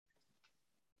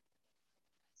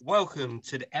Welcome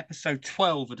to the episode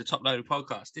 12 of the Top Loader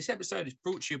podcast. This episode is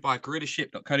brought to you by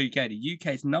GorillaShip.co.uk, the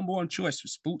UK's number one choice for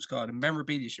sports card and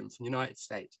memorabilia from the United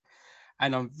States.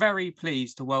 And I'm very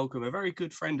pleased to welcome a very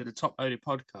good friend of the Top Loader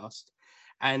podcast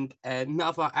and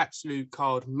another absolute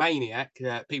card maniac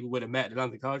that people would have met at the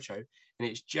London Card Show. And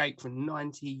it's Jake from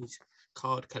 90s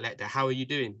Card Collector. How are you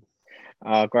doing?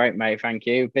 Oh, great, mate. Thank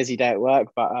you. Busy day at work,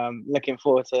 but looking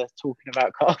forward to talking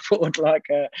about cardboard like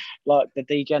the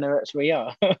degenerates we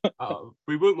are.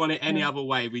 We wouldn't want it any other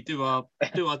way. We do our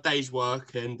day's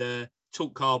work and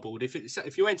talk cardboard.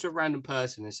 If you went to a random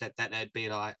person and said that, they'd be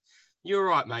like, "You're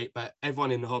right, mate," but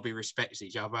everyone in the hobby respects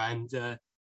each other, and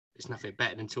there's nothing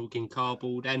better than talking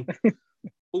cardboard and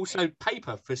also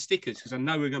paper for stickers, because I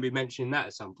know we're going to be mentioning that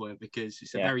at some point because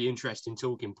it's a very interesting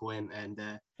talking point, and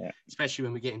especially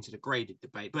when we get into the graded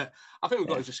debate. But I think we've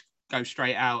got to just go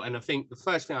straight out, and I think the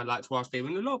first thing I'd like to ask people,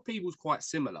 and a lot of people's quite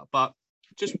similar, but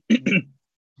just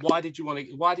why did you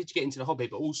get into the hobby,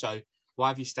 but also why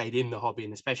have you stayed in the hobby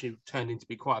and especially turned into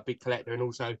be quite a big collector, and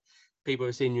also people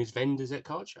are seeing you as vendors at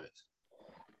card shows?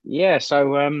 Yeah,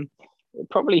 so it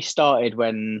probably started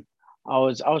when I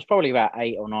was probably about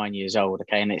 8 or 9 years old.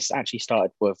 Okay, and it's actually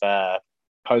started with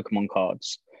Pokemon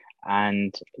cards,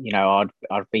 and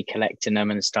I'd be collecting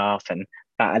them and stuff, and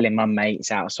battling my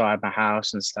mates outside my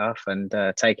house and stuff, and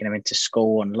taking them into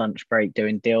school on lunch break,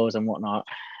 doing deals and whatnot,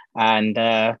 and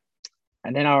then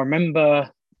I remember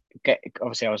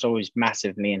obviously I was always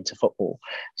massively into football,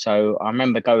 so I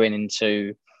remember going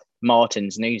into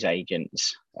Martin's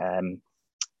newsagents,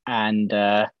 and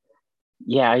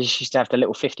I used to have the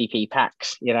little 50p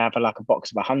packs. Have like a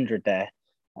box of 100 there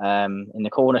in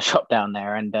the corner shop down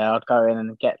there. And I'd go in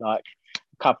and get like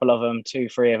a couple of them, 2,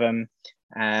 3 of them,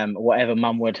 whatever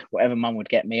mum would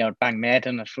get me. I'd bang my head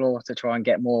on the floor to try and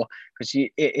get more, because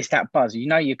it's that buzz.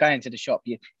 You're going to the shop.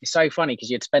 It's so funny because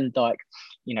you'd spend like,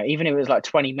 even if it was like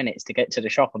 20 minutes to get to the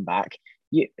shop and back,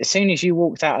 as soon as you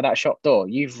walked out of that shop door,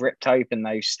 you've ripped open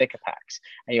those sticker packs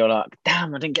and you're like,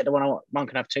 damn, I didn't get the one I want. Mum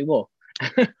can have 2 more.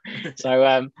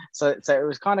 So it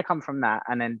was kind of come from that,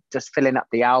 and then just filling up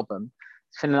the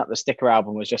sticker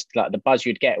album was just like the buzz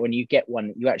you'd get when you get one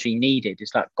that you actually needed.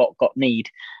 It's like got need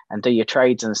and do your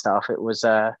trades and stuff. It was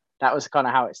that was kind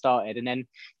of how it started, and then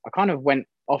I kind of went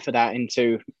off of that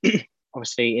into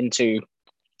obviously into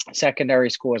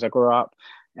secondary school as I grew up,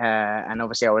 and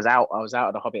obviously I was out of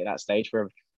the hobby at that stage for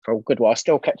a good while. I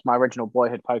still kept my original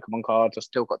boyhood Pokemon cards. I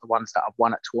still got the ones that I've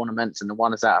won at tournaments and the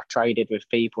ones that I've traded with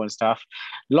people and stuff.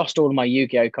 Lost all of my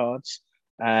Yu-Gi-Oh cards,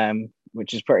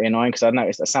 which is pretty annoying because I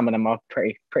noticed that some of them are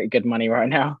pretty good money right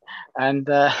now. And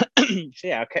so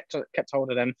I kept hold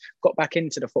of them. Got back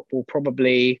into the football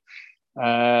probably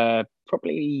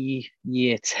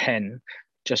year 10,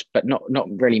 but not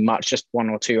really much. Just 1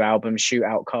 or 2 albums,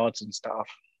 shootout cards and stuff.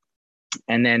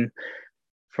 And then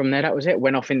from there, that was it.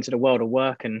 Went off into the world of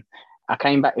work, and I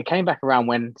came back. It came back around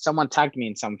when someone tagged me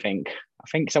in something. I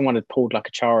think someone had pulled like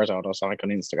a Charizard or something on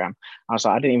Instagram. I was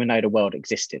like, I didn't even know the world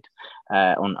existed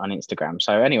on Instagram.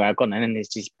 So anyway, I've gone, and then there's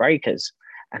these breakers,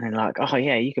 and then like, oh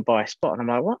yeah, you could buy a spot, and I'm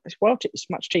like, what? It's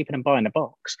much cheaper than buying a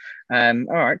box. All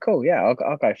right, cool, yeah, I'll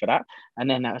go for that. And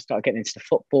then I started getting into the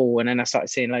football, and then I started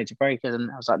seeing loads of breakers, and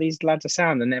I was like, these lads are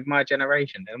sound, and they're my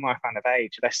generation, they're my kind of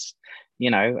age. Let's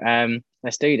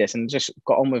do this, and just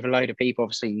got on with a load of people.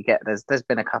 Obviously, there's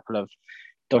been a couple of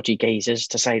dodgy geezers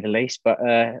to say the least, but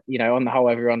on the whole,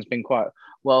 everyone's been quite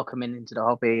welcoming into the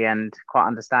hobby and quite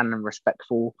understanding and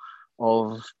respectful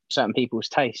of certain people's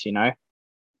tastes.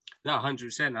 No,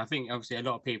 100%. I think obviously a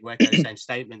lot of people echo the same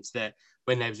statements that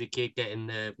when there was a kid getting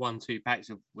the 1-2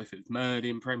 packs of with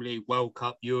Merdin, Premier League, World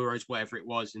Cup, Euros, whatever it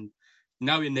was, and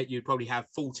knowing that you'd probably have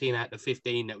 14 out of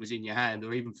 15 that was in your hand,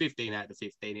 or even 15 out of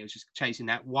 15, it was just chasing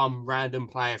that one random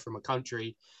player from a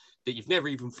country that you've never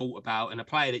even thought about, and a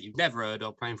player that you've never heard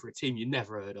of, playing for a team you've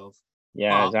never heard of.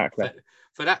 Yeah, but exactly.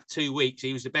 For that 2 weeks,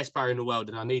 he was the best player in the world,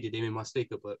 and I needed him in my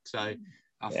sticker book. So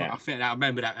I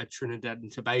remember that a Trinidad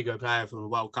and Tobago player from the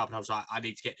World Cup, and I was like, I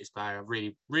need to get this player. I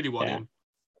really, really want him.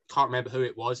 Can't remember who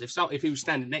it was. If he was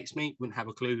standing next to me, wouldn't have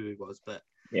a clue who he was. But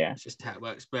it's just how it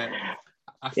works. But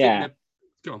I think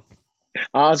go on.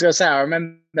 I was going to say, I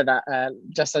remember that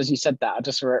just as you said that, I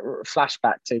just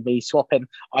flashback to me swapping.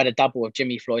 I had a double of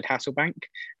Jimmy Floyd Hasselbank,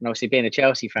 and obviously being a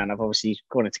Chelsea fan, I've obviously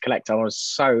wanted to collect. I was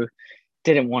so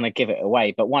didn't want to give it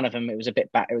away, but one of them, it was a bit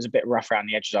rough around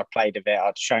the edges. I played with it.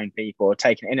 I'd shown people,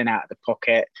 taken it in and out of the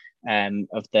pocket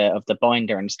of the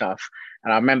binder and stuff.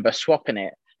 And I remember swapping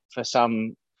it for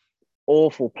some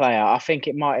awful player. I think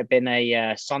it might have been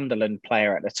a Sunderland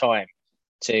player at the time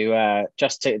to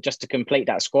just to complete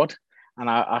that squad. And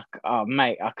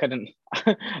mate, I couldn't.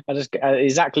 I just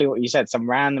exactly what you said. Some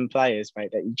random players,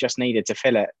 mate, that you just needed to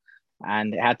fill it,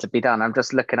 and it had to be done. I'm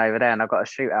just looking over there, and I've got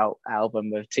a shootout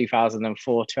album of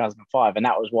 2004, 2005, and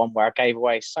that was one where I gave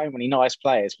away so many nice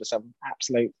players for some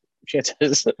absolute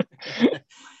shitters.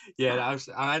 Yeah,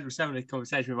 I was having a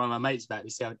conversation with one of my mates about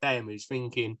this the other day, and we was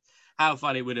thinking how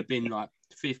fun it would have been like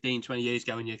 15, 20 years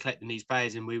ago when you're collecting these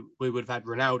players, and we would have had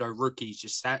Ronaldo rookies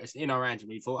just sat in our hands, and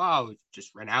we thought, oh,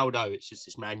 just Ronaldo, it's just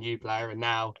this Man U player, and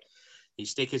now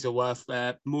his stickers are worth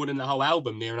more than the whole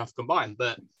album near enough combined.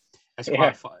 But it's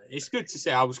quite fun. It's good to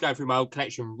see. I was going through my old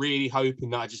collection, really hoping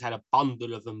that I just had a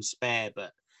bundle of them spare,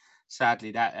 but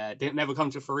sadly that didn't never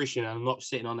come to fruition. I'm not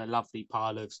sitting on a lovely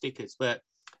pile of stickers, but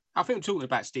I think we're talking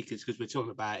about stickers because we're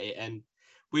talking about it, and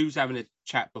we was having a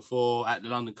chat before at the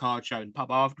London Card Show and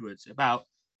pub afterwards about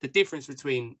the difference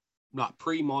between like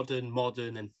pre-modern,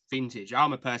 modern, and vintage.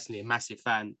 I'm personally a massive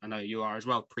fan. I know you are as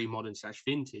well. Pre-modern /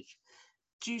 vintage.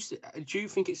 Do you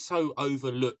think it's so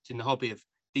overlooked in the hobby of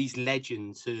these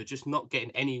legends who are just not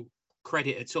getting any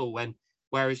credit at all?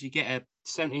 Whereas you get a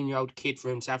 17-year-old kid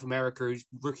from South America whose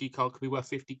rookie card could be worth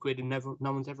 50 quid and no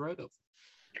one's ever heard of.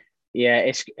 Yeah,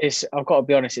 it's. I've got to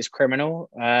be honest, it's criminal.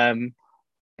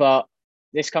 But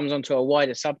this comes onto a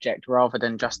wider subject rather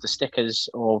than just the stickers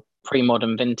or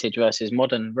pre-modern vintage versus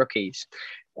modern rookies.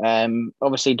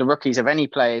 Obviously, the rookies of any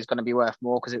player is going to be worth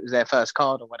more because it was their first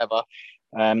card or whatever.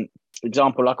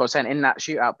 Example, like I was saying, in that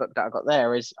shootout book that I got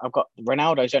there is I've got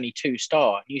Ronaldo's only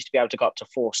 2-star. He used to be able to go up to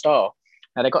 4-star.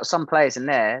 Now they've got some players in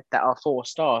there that are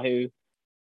 4-star who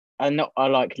are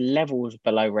like levels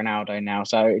below Ronaldo now.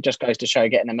 So it just goes to show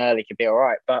getting them early could be all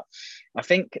right. But I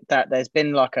think that there's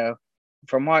been like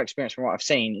from my experience, from what I've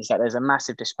seen, is that there's a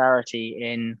massive disparity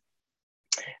in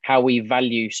how we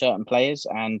value certain players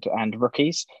and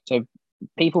rookies. So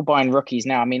people buying rookies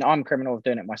now, I mean, I'm criminal of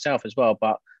doing it myself as well,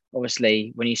 but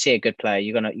obviously when you see a good player,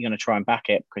 you're gonna try and back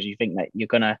it because you think that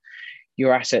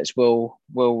your assets will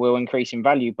increase in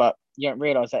value, but you don't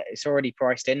realize that it's already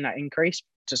priced in, that increase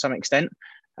to some extent.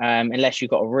 Unless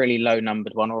you've got a really low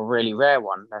numbered one or a really rare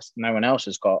one that's no one else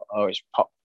has got, or it's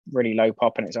really low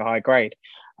pop and it's a high grade.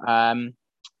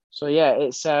 So yeah,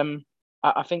 it's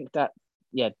I think that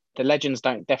the legends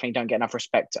definitely don't get enough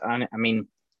respect. I mean,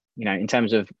 in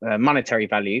terms of monetary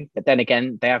value, but then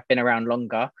again, they have been around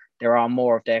longer. There are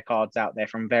more of their cards out there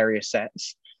from various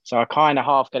sets, so I kind of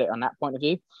half get it on that point of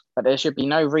view. But there should be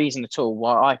no reason at all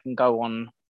why I can go on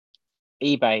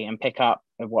eBay and pick up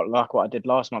what I did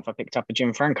last month. I picked up a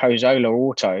Gianfranco Zola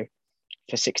auto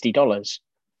for $60.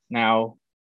 Now,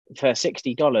 for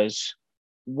 $60,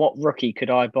 what rookie could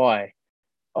I buy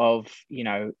of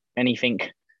anything,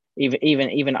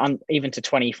 even to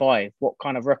 25? What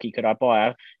kind of rookie could I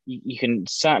buy? You can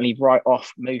certainly write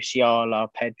off Musiala,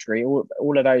 Pedri,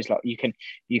 all of those. Like you can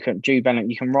Jude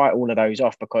Bellingham. You can write all of those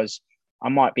off because I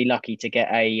might be lucky to get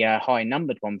a high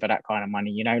numbered one for that kind of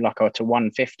money, like to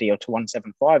 150 or to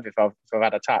 175 if I've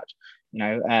had a touch,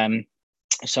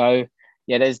 So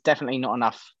yeah, there's definitely not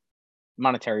enough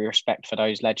monetary respect for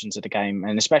those legends of the game,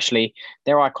 and especially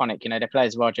they're iconic. They're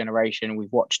players of our generation.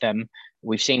 We've watched them,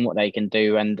 we've seen what they can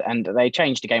do, and they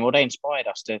changed the game, or they inspired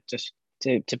us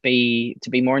to be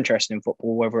more interested in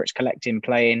football, whether it's collecting,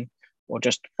 playing, or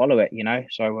just follow it.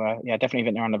 So yeah, definitely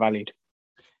think they're undervalued.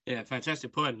 Yeah,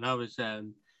 fantastic point. And I was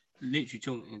literally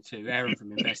talking to Aaron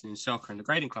from Investing in Soccer and the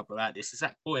Grading Club about this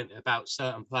exact point about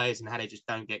certain players and how they just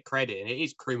don't get credit. And it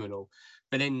is criminal.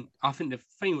 But then I think the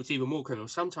thing what's even more criminal,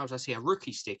 sometimes I see a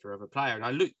rookie sticker of a player and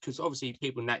I look, because obviously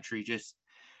people naturally just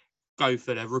go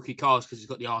for the rookie cards because it's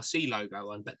got the RC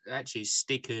logo on, but actually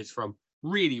stickers from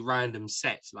really random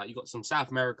sets. Like you've got some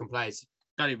South American players,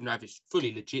 don't even know if it's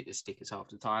fully legit, the stickers half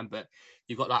the time, but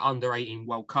you've got like under 18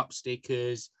 World Cup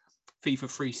stickers.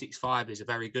 FIFA 365 is a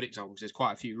very good example because there's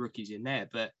quite a few rookies in there.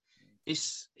 But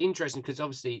it's interesting because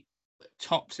obviously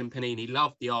Topps and Panini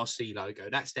love the RC logo.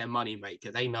 That's their money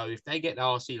maker. They know if they get the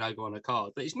RC logo on a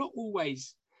card, but it's not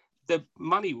always the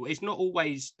money. It's not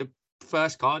always the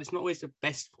first card. It's not always the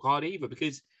best card either,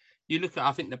 because you look at,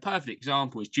 I think the perfect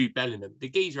example is Jude Bellingham. The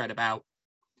geezer had about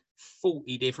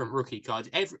 40 different rookie cards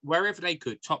wherever they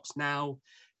could. Topps now,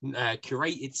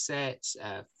 curated sets,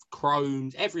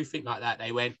 chromes, everything like that.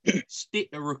 They went stick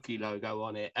the rookie logo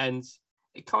on it, and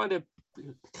it kind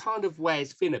of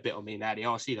wears thin a bit on me now, the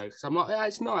RC logo, because I'm like, yeah,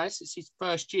 it's nice, it's his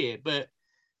first year, but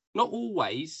not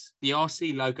always the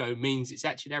RC logo means it's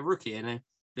actually their rookie. And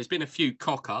there's been a few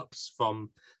cock-ups from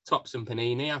Topps and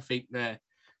Panini. I think the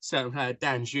certain player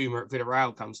Dan Zuma at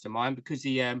Villarreal comes to mind because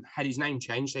he had his name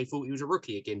changed. They thought he was a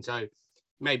rookie again, so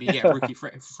maybe you get a rookie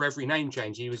for every name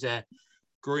change. He was a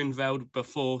Grunwald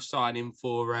before signing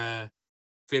for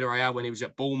Villarreal when he was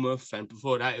at Bournemouth, and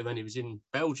before that when he was in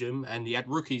Belgium, and he had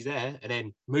rookies there, and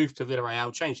then moved to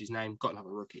Villarreal, changed his name, got another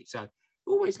rookie. So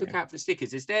always look out for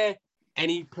stickers. Is there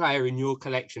any player in your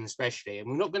collection, especially, and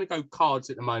we're not going to go cards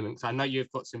at the moment, because I know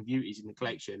you've got some beauties in the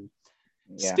collection,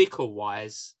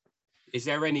 sticker-wise, is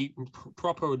there any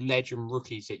proper legend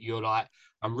rookies that you're like,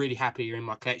 I'm really happy you're in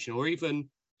my collection, or even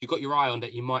you got your eye on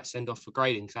that you might send off for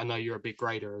grading? Because I know you're a big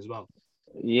grader as well.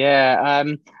 Yeah.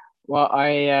 Well,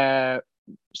 I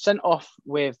sent off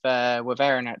with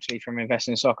Aaron actually from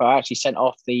Investing in Soccer. I actually sent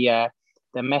off the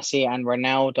Messi and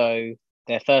Ronaldo,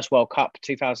 their first World Cup,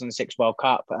 2006 World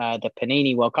Cup, the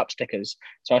Panini World Cup stickers.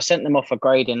 So I sent them off for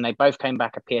grading. They both came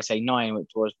back a PSA 9,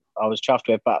 which I was chuffed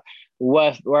with, but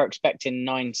we're expecting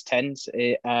 9s,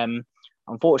 10s.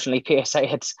 Unfortunately, PSA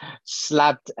had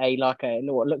slabbed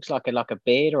what looks like a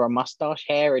beard or a mustache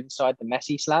hair inside the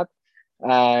Messi slab.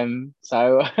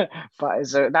 So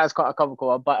but that was quite a comical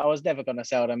one, but I was never going to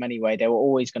sell them anyway. They were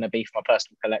always going to be for my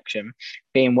personal collection,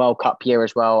 being World Cup year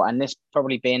as well, and this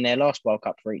probably being their last World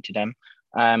Cup for each of them.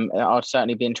 I'd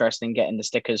certainly be interested in getting the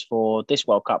stickers for this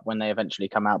World Cup when they eventually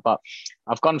come out, but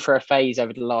I've gone through a phase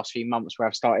over the last few months where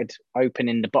I've started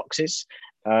opening the boxes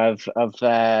of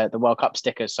the World Cup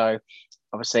stickers. So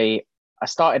obviously I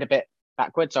started a bit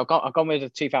backwards. I've gone with the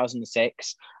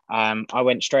 2006. I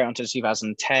went straight onto the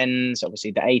 2010s,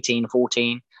 obviously the 18,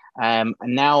 14. And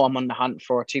now I'm on the hunt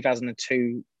for a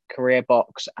 2002 career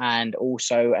box and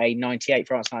also a 98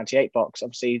 France 98 box.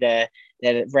 Obviously they're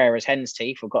rare as hen's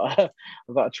teeth. I've got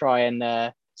to try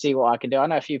and see what I can do. I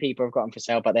know a few people have got them for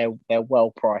sale, but they're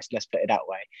well priced. Let's put it that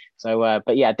way. So,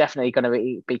 but yeah, definitely going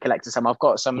to be collecting some. I've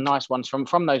got some nice ones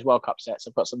from those World Cup sets.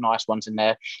 I've got some nice ones in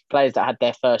there. Players that had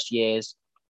their first years,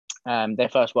 their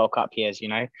first World Cup years,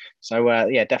 So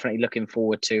yeah, definitely looking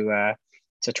forward to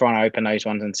trying to open those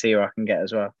ones and see who I can get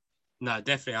as well. No,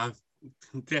 definitely. I've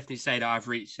definitely say that I've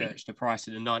researched the price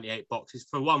of the 98 boxes.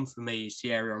 For one, for me, is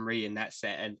Thierry Henry in that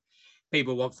set, and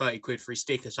people want 30 quid for a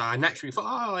sticker. So I naturally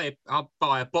thought, I'll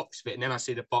buy a box of it. And then I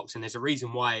see the box, and there's a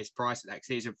reason why it's priced at that, because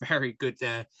there's a very good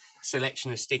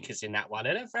selection of stickers in that one.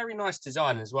 And a very nice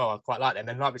design as well. I quite like them.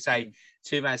 And like we say,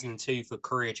 2002 for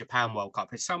Korea Japan World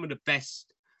Cup, it's some of the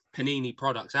best Panini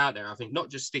products out there. I think not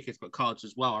just stickers, but cards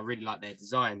as well. I really like their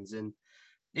designs. And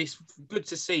it's good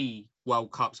to see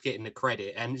World Cups getting the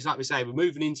credit. And it's like we say, we're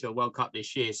moving into a World Cup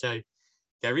this year. So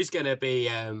there is going to be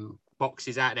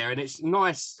boxes out there. And it's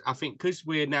nice, I think, because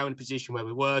we're now in a position where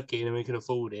we're working and we can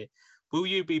afford it. Will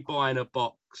you be buying a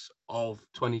box of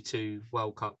 22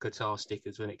 World Cup Qatar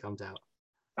stickers when it comes out?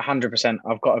 100%.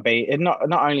 I've got to be. Not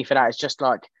only for that, it's just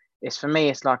like, it's for me,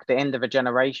 it's like the end of a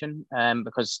generation,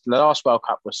 because the last World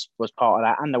Cup was part of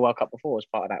that, and the World Cup before was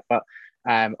part of that. But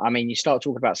I mean, you start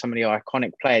talking about some of the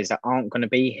iconic players that aren't going to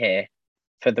be here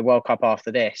for the World Cup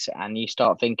after this, and you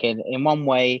start thinking, in one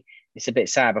way, it's a bit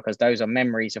sad because those are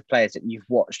memories of players that you've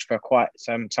watched for quite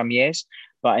some years.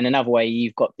 But in another way,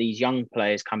 you've got these young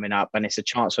players coming up, and it's a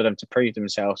chance for them to prove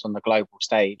themselves on the global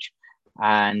stage,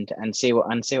 and see what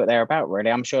they're about. Really,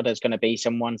 I'm sure there's going to be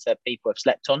some ones that people have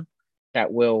slept on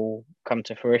that will come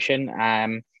to fruition,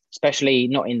 especially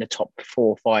not in the top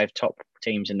 4 or 5 top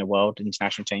teams in the world,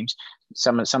 international teams.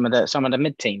 Some of the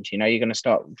mid teams, you're going to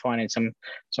start finding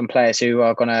some players who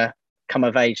are going to come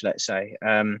of age, let's say.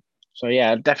 So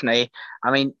yeah, definitely.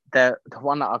 I mean, the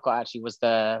one that I got actually was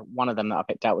one of them that I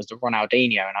picked out was the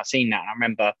Ronaldinho, and I seen that, and I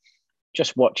remember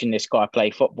just watching this guy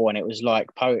play football, and it was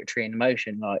like poetry in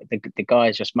motion. Like the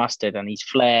guy's just mustard, and his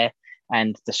flair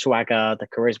and the swagger, the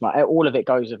charisma, all of it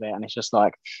goes with it. And it's just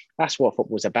like, that's what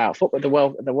football's about. Football,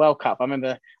 the World Cup. I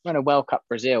remember when a World Cup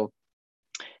Brazil,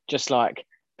 just like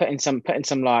putting some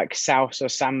like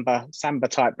salsa, samba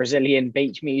type Brazilian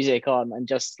beach music on, and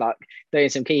just like doing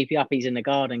some keepy uppies in the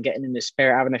garden, getting in the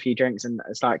spirit, having a few drinks. And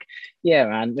it's like, yeah,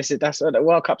 man, that's what the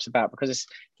World Cup's about, because it's,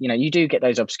 you do get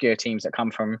those obscure teams that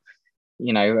come from,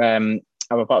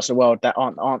 other parts of the world that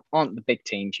aren't the big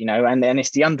teams, and then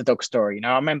it's the underdog story.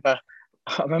 I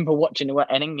remember watching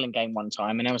an England game one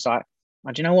time, and I was like,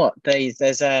 oh, do you know what?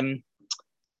 There's who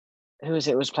was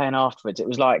it was playing afterwards? It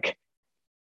was like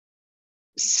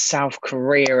South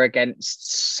Korea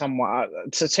against someone.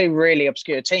 So 2 really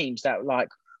obscure teams that like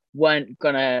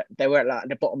they weren't like at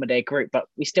the bottom of their group, but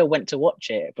we still went to watch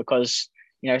it because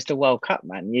it's the World Cup,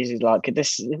 man. Usually, like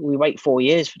this, we wait 4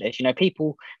 years for this.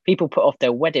 People put off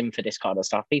their wedding for this kind of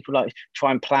stuff. People like try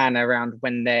and plan around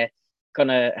when they're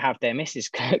gonna have their missus,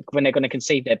 when they're gonna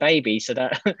conceive their baby, so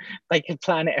that they can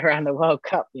plan it around the World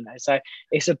Cup. So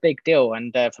it's a big deal,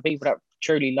 and for people that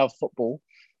truly love football,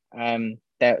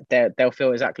 they'll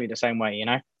feel exactly the same way.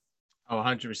 Oh,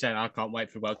 100%. I can't wait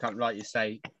for the World Cup. Like you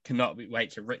say, cannot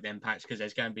wait to rip them packs because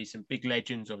there's going to be some big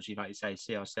legends, obviously, like you say,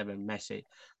 CR7, Messi,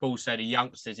 but also the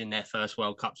youngsters in their first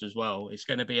World Cups as well. It's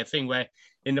going to be a thing where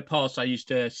in the past I used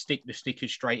to stick the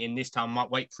stickers straight in. This time I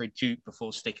might wait for a dupe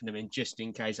before sticking them in just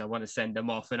in case I want to send them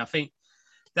off. And I think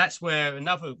that's where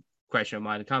another question of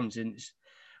mine comes in.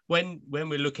 When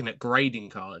we're looking at grading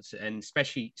cards and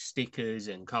especially stickers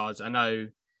and cards, I know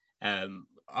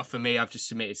for me, I've just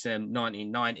submitted some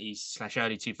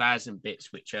 1990s/early 2000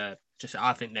 bits, which are just,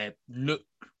 I think they look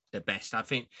the best. I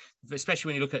think, especially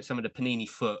when you look at some of the Panini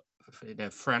Foot, the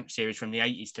front series from the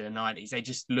 80s to the 90s,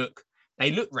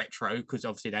 they look retro because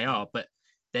obviously they are, but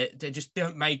they just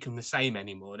don't make them the same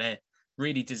anymore. They're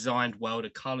really designed well. The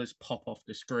colors pop off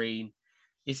the screen.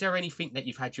 Is there anything that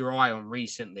you've had your eye on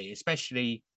recently,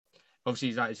 especially?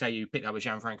 Obviously, like I say, you picked up a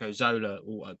Gianfranco Zola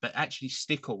auto, but actually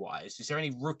sticker-wise, is there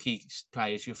any rookie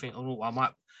players you think, oh, I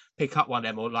might pick up one of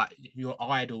them, or like your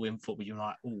idol in football, you're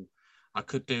like, oh, I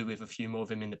could do with a few more of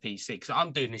them in the P6. So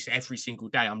I'm doing this every single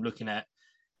day. I'm looking at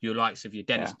your likes of your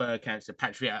Dennis Bergkamps, the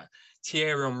Patrick,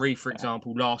 Thierry Henry, for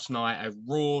example, last night, a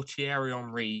raw Thierry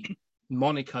Henry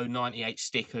Monaco 98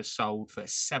 sticker sold for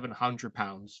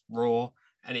 £700 raw.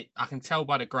 And I can tell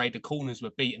by the grade, the corners were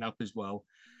beaten up as well.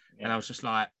 Yeah. And I was just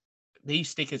like, these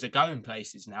stickers are going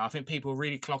places now. I think people are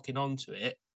really clocking onto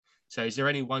it. So is there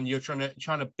anyone you're trying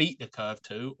to beat the curve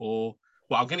to? Or,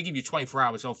 well, I'm going to give you 24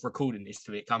 hours off recording this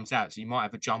till it comes out. So you might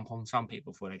have a jump on some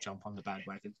people before they jump on the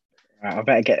bandwagon. Right, I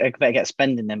better get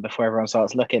spending them before everyone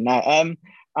starts looking. Now, do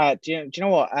you know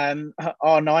what?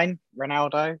 R9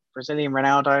 Ronaldo, Brazilian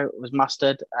Ronaldo was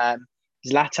mustard.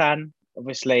 Zlatan,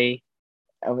 obviously,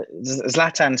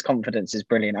 Zlatan's confidence is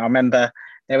brilliant. I remember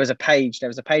there was a page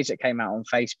that came out on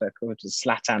Facebook called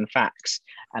Zlatan Facts,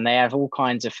 and they have all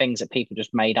kinds of things that people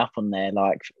just made up on there,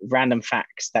 like random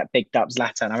facts that bigged up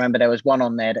Zlatan. I remember there was one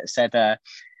on there that said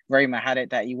rumor had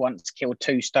it that he once killed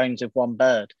 2 stones with 1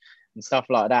 bird and stuff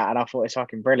like that, and I thought it's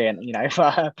fucking brilliant, you know.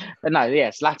 But no,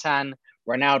 yeah, Zlatan,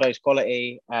 Ronaldo's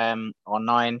quality on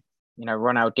 9, you know,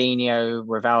 Ronaldinho,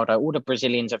 Rivaldo, all the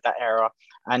Brazilians of that era.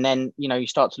 And then, you know, you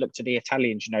start to look to the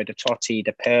Italians, you know, the Totti,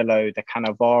 the Pirlo, the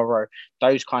Cannavaro,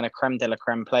 those kind of creme de la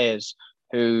creme players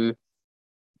who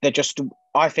they're just,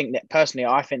 I think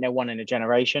they're one in a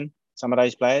generation, some of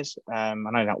those players. I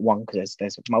know not one because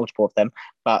there's multiple of them,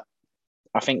 but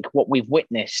I think what we've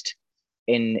witnessed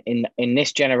in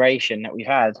this generation that we've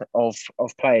had of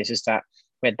players is that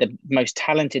we had the most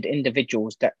talented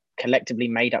individuals that collectively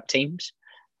made up teams.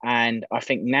 And I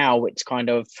think now it's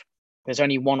kind of, there's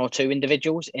only 1 or 2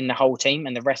 individuals in the whole team,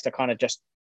 and the rest are kind of just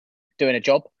doing a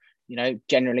job, you know,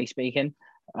 generally speaking.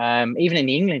 Even in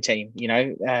the England team, you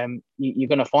know, you're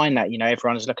going to find that, you know,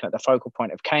 everyone's looking at the focal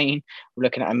point of Kane. We're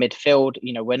looking at a midfield.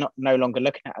 You know, we're no longer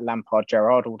looking at a Lampard,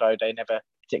 Gerrard, although they never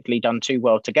particularly done too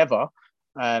well together.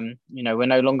 You know, we're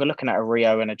no longer looking at a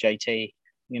Rio and a JT,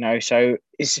 you know, so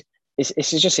it's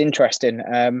just interesting.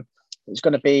 It's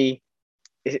going to be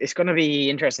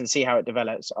interesting to see how it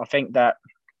develops. I think that,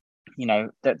 you know,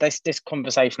 that this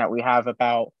conversation that we have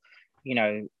about, you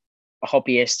know,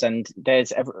 hobbyists, and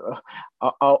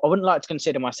I wouldn't like to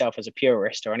consider myself as a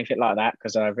purist or anything like that,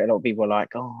 because a lot of people are like,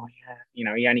 oh yeah, you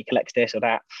know, he only collects this or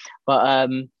that. But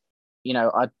you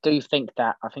know, I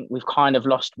think we've kind of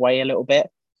lost way a little bit.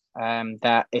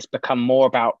 That it's become more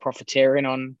about profiteering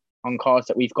on cards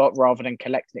that we've got rather than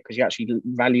collecting it, because you actually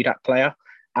value that player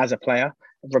as a player,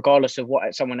 regardless of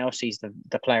what someone else sees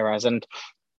the player as. And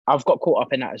I've got caught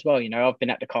up in that as well. You know, I've been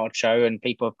at the card show and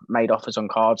people have made offers on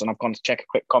cards, and I've gone to check a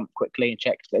quick comp quickly and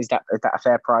checked, is that a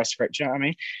fair price for it? Do you know what I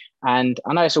mean? And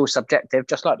I know it's all subjective,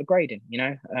 just like the grading, you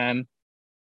know.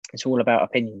 It's all about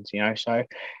opinions, you know. So,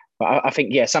 but I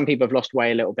think, yeah, some people have lost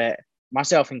way a little bit,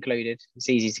 myself included. It's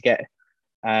easy to get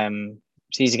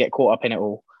caught up in it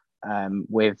all,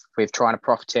 with trying to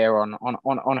profiteer on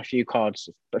a few cards,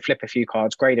 but flip a few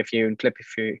cards, grade a few, and flip a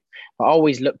few. But I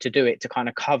always look to do it to kind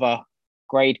of cover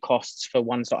grade costs for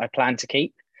ones that I plan to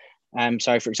keep.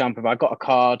 So for example, if I got a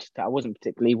card that I wasn't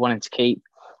particularly wanting to keep,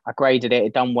 I graded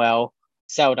it done well,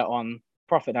 sell that on,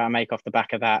 profit that I make off the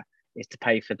back of that is to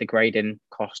pay for the grading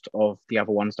cost of the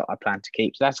other ones that I plan to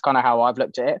keep. So that's kind of how I've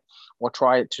looked at it, or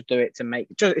try to do it to make,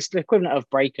 it's the equivalent of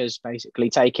breakers basically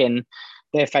taking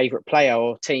their favorite player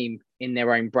or team in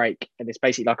their own break, and it's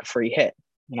basically like a free hit,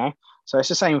 you know. So it's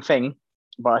the same thing,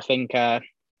 but I think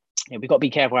yeah, we've got to be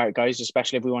careful how it goes,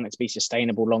 especially if we want it to be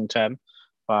sustainable long term.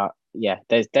 But yeah,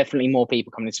 there's definitely more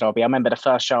people coming to Derby. I remember the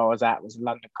first show I was at was a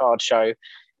London Card Show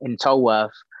in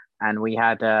Tolworth, and we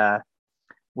had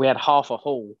half a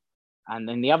hall, and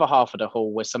then the other half of the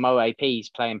hall was some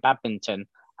OAPs playing badminton,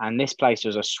 and this place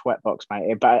was a sweatbox,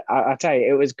 mate. But I tell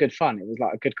you, it was good fun. It was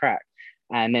like a good crack.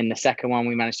 And then the second one,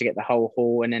 we managed to get the whole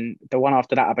hall. And then the one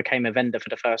after that, I became a vendor for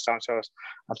the first time. So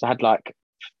I've had like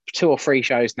 2 or 3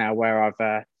 shows now where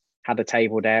I've had a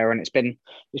table there, and it's been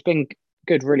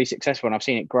good, really successful, and I've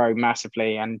seen it grow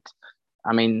massively. And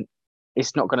I mean,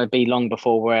 it's not going to be long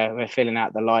before we're filling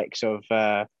out the likes of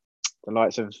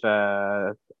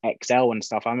XL and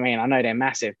stuff. I mean, I know they're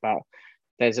massive, but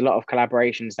there's a lot of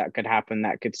collaborations that could happen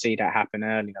that could see that happen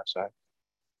earlier. So,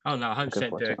 Oh no,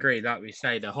 100% do agree. Like we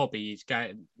say, the hobby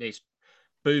is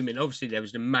booming. Obviously, there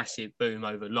was a massive boom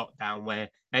over lockdown where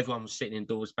everyone was sitting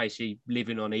indoors, basically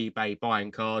living on eBay,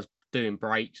 buying cars, doing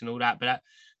breaks and all that. But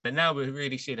now we're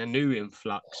really seeing a new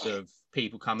influx of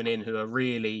people coming in who are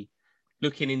really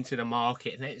looking into the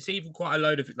market. And it's even quite a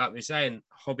load of, like we're saying,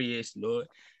 hobbyists and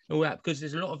all that, because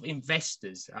there's a lot of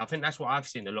investors. I think that's what I've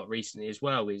seen a lot recently as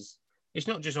well, is it's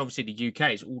not just obviously the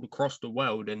UK, it's all across the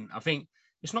world. And I think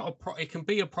it's not it can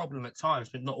be a problem at times,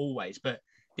 but not always. But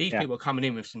these people are coming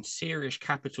in with some serious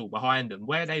capital behind them,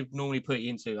 where they normally put it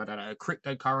into, I don't know, a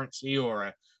cryptocurrency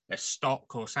or a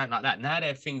stock or something like that. Now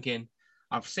they're thinking,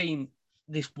 I've seen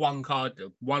this one card,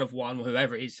 one of one, or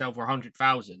whoever it is, sell for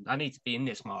 100,000. I need to be in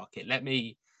this market.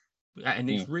 And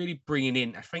it's really bringing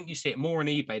in, I think you see it more on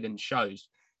eBay than shows,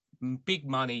 big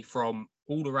money from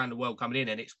all around the world coming in,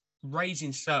 and it's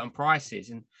raising certain prices.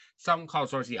 And some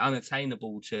cards are obviously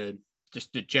unattainable to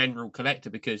just the general collector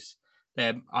because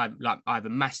they're either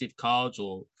massive cards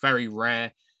or very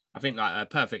rare. I think like a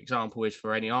perfect example is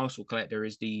for any Arsenal collector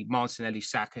is the Martinelli,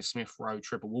 Saka, Smith Rowe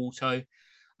triple auto.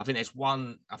 I think there's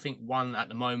one at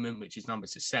the moment which is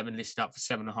numbered to 7, listed up for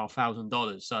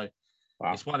 $7,500. So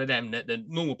it's one of them that the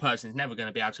normal person is never going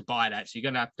to be able to buy that. So you're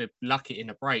going to have to luck it in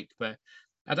a break. But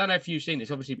I don't know if you've seen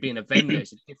this. Obviously, being a vendor,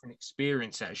 it's a different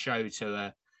experience at a show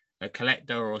to a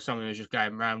collector or someone who's just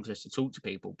going around just to talk to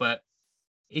people. But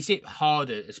is it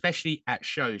harder, especially at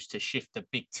shows, to shift the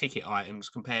big ticket items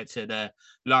compared to the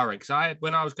lower? Because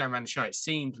when I was going around the show, it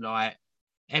seemed like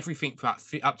everything for up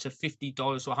to $50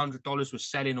 or $100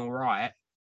 was selling all right.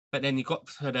 But then you got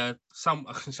to some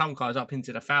cars up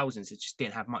into the thousands. It just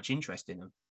didn't have much interest in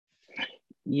them.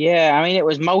 Yeah, I mean, it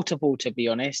was multiple, to be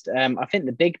honest. I think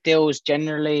the big deals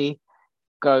generally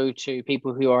go to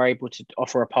people who are able to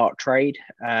offer a part trade.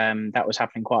 That was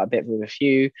happening quite a bit with a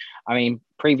few. I mean,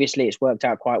 previously it's worked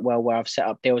out quite well where I've set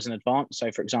up deals in advance.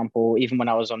 So, for example, even when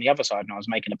I was on the other side and I was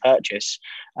making a purchase,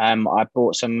 I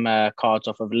bought some cards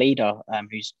off of Leader,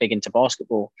 who's big into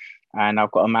basketball. And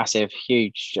I've got a massive,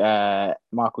 huge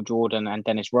Michael Jordan and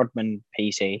Dennis Rodman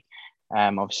PC.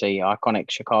 Obviously, iconic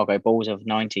Chicago Bulls of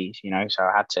 90s, so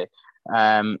I had to.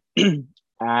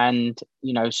 And,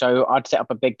 so I'd set up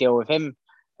a big deal with him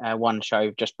one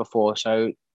show just before.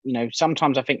 So,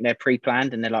 sometimes I think they're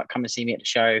pre-planned and they're like, come and see me at the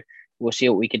show. We'll see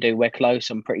what we can do. We're close.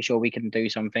 I'm pretty sure we can do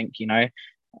something,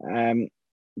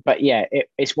 But yeah,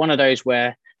 it's one of those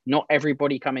where not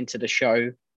everybody coming to the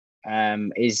show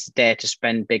is there to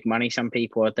spend big money. Some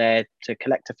people are there to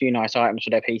collect a few nice items for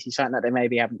their PC, something that they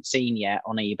maybe haven't seen yet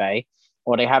on eBay,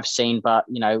 or they have seen, but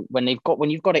when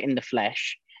you've got it in the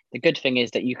flesh, the good thing is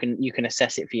that you can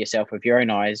assess it for yourself with your own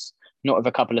eyes, not with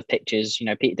a couple of pictures.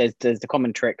 There's the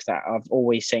common tricks that I've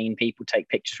always seen people take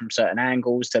pictures from certain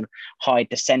angles to hide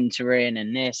the centering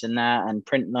and this and that and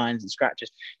print lines and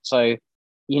scratches. So,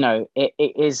 it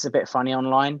is a bit funny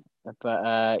online,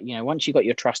 but once you've got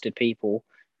your trusted people,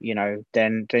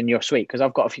 then you're sweet. Because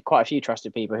I've got quite a few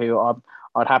trusted people who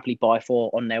I'd happily buy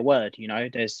for on their word.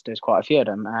 There's quite a few of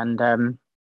them, and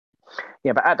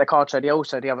yeah. But at the card show,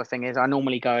 the other thing is I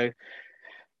normally go,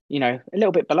 a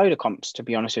little bit below the comps, to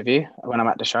be honest with you, when I'm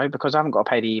at the show, because I haven't got to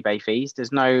pay the eBay fees.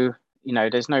 There's no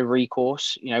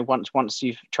recourse. Once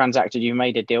you've transacted, you've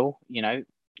made a deal.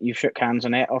 You've shook hands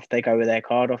on it. Off they go with their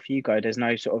card. Off you go. There's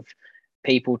no sort of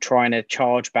people trying to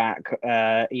charge back,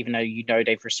 even though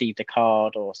they've received a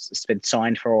card or it's been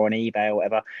signed for on eBay or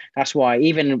whatever. That's why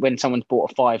even when someone's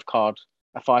bought a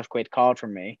 £5 card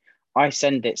from me, I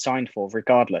send it signed for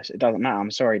regardless. It doesn't matter.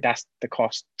 I'm sorry, that's the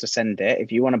cost to send it.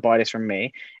 If you want to buy this from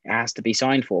me, it has to be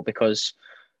signed for, because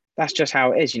that's just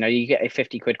how it is. You get a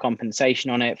 £50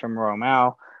 compensation on it from Royal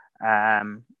Mail.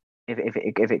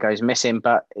 If it goes missing,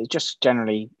 but it's just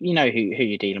generally, who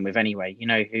you're dealing with anyway. You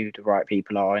know who the right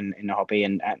people are in the hobby,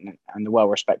 and the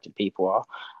well-respected people are.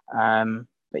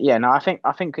 But yeah, no, I think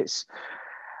it's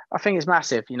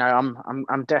massive.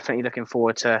 I'm definitely looking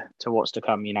forward to what's to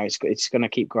come. It's going to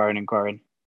keep growing and growing.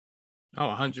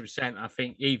 Oh, 100%. I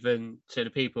think even to the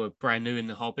people who are brand new in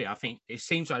the hobby, I think it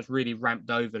seems like it's really ramped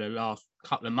over the last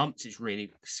couple of months. It's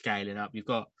really scaling up. You've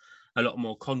got a lot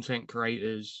more content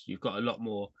creators. You've got a lot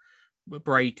more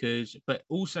breakers, but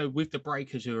also with the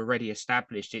breakers who are already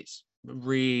established, it's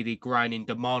really grown in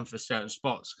demand for certain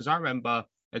spots. Because I remember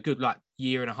a good like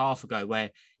year and a half ago where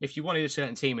if you wanted a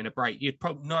certain team in a break, you'd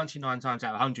probably 99 times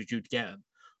out of 100 you'd get them.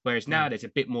 Whereas now there's a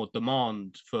bit more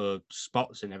demand for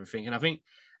spots and everything. And I think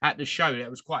at the show that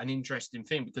was quite an interesting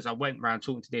thing because I went around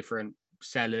talking to different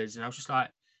sellers and I was just like,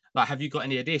 have you got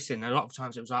any of this? And a lot of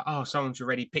times it was like, oh, someone's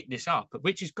already picked this up,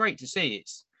 which is great to see.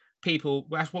 It's people,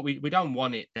 that's what we don't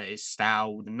want it that is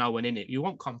styled and no one in it. You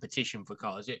want competition for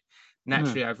cars. It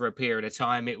naturally over a period of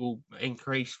time, it will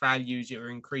increase values, it will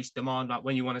increase demand. Like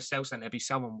when you want to sell something, there'll be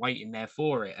someone waiting there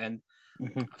for it. And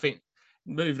I think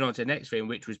moving on to the next thing,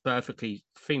 which was perfectly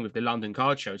thing with the London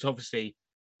card shows, obviously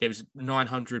there was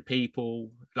 900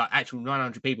 people, like actual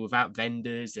 900 people without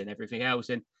vendors and everything else.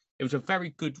 And it was a very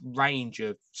good range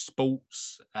of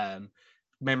sports,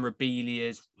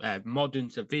 memorabilia, modern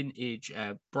to vintage,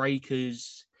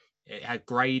 breakers. It had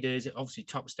graders, obviously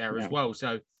tops there as well.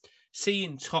 So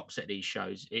seeing tops at these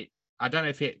shows, I don't know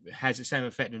if it has the same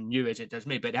effect on you as it does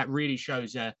me, but that really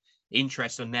shows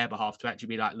interest on their behalf to actually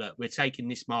be like, look, we're taking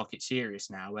this market serious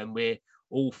now and we're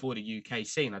all for the UK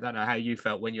scene. I don't know how you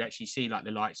felt when you actually see like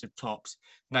the likes of Tops,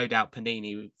 no doubt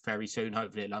Panini very soon,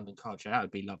 hopefully at London Card Show. That would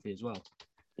be lovely as well.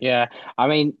 Yeah, I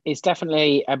mean, it's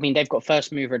definitely. I mean, they've got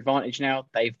first mover advantage now.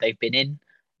 They've been in.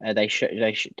 They've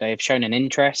shown an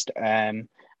interest. And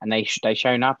they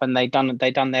shown up and they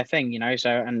done their thing. You know.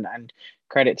 So and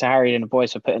credit to Harry and the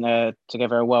boys for putting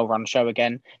together a well run show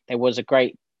again. There was a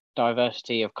great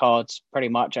diversity of cards, pretty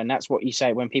much, and that's what you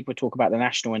say when people talk about the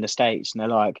national in the States, and they're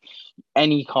like,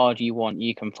 any card you want,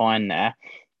 you can find there.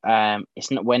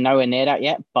 We're nowhere near that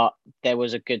yet, but there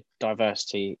was a good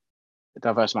diverse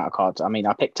amount of cards. I mean,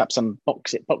 I picked up some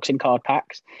boxing card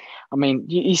packs. I mean,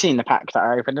 you've seen the pack that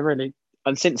I opened. They're really,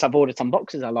 and since I've ordered some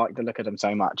boxes, I like the look of them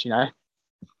so much. You know,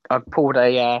 I've pulled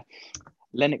a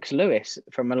Lennox Lewis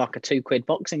from like a £2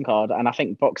 boxing card, and I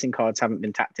think boxing cards haven't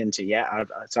been tapped into yet.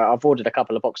 So I've ordered a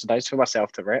couple of boxes of those for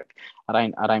myself to rip. I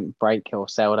don't break or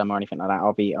sell them or anything like that.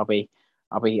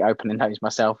 I'll be opening those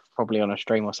myself, probably on a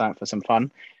stream or something for some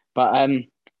fun. But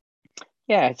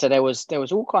yeah, so there was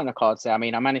all kind of cards there. I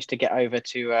mean, I managed to get over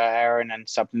to Aaron and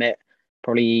submit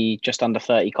probably just under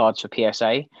 30 cards for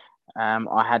PSA.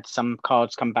 I had some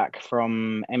cards come back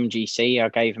from MGC. I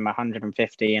gave him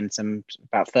 150 and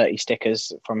about 30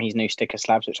 stickers from his new sticker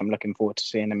slabs, which I'm looking forward to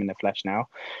seeing them in the flesh now.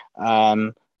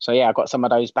 So yeah, I got some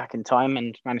of those back in time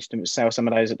and managed to sell some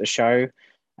of those at the show,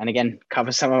 and again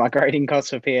cover some of my grading costs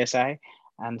for PSA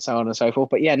and so on and so forth.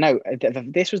 But yeah, no,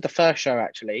 this was the first show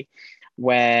actually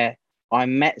where I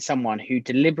met someone who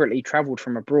deliberately travelled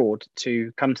from abroad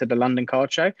to come to the London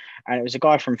Card Show, and it was a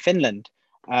guy from Finland.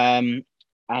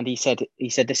 And he said,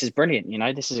 this is brilliant. You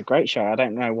know, this is a great show. I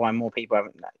don't know why more people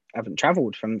haven't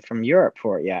travelled from Europe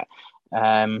for it yet.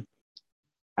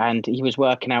 And he was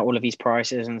working out all of his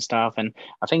prices and stuff. And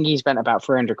I think he spent about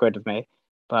 300 quid with me.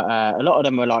 But a lot of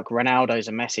them were like Ronaldo's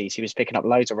and Messi's. He was picking up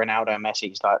loads of Ronaldo and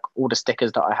Messi's, like all the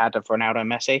stickers that I had of Ronaldo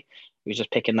and Messi. He was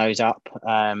just picking those up.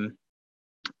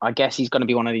 I guess he's going to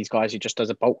be one of these guys who just does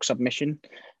a bulk submission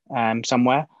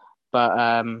somewhere.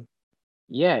 But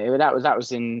yeah, that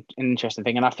was an interesting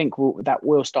thing, and I think that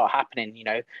will start happening. You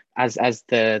know, as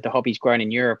the hobby's grown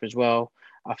in Europe as well.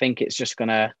 I think it's just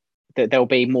gonna there'll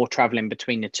be more traveling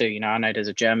between the two. You know, I know there's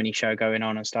a Germany show going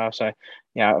on and stuff, so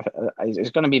yeah, it's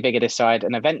going to be bigger this side,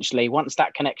 and eventually, once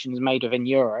that connection is made within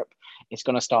Europe, it's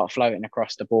going to start floating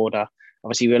across the border.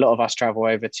 Obviously, a lot of us travel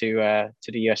over to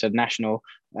the US at national.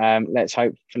 Let's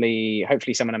hopefully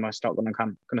some of them are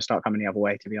going to start coming the other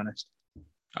way. To be honest.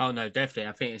 Oh no, definitely.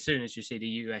 I think as soon as you see the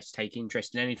US take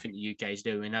interest in anything the UK is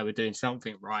doing, we know we're doing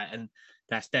something right, and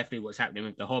that's definitely what's happening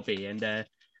with the hobby. And I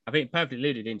think perfectly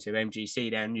alluded into MGC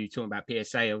there, and you talking about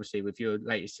PSA, obviously, with your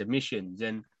latest submissions.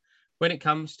 And when it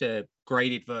comes to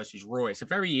graded versus raw, it's a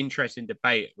very interesting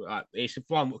debate. It's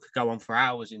one that could go on for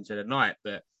hours into the night,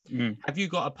 but have you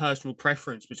got a personal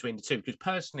preference between the two? Because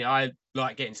personally, I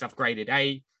like getting stuff graded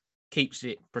A, keeps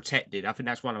it protected. I think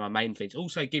that's one of my main things.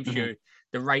 Also gives you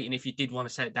the rating if you did want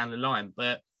to sell it down the line.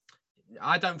 But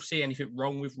I don't see anything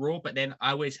wrong with raw, but then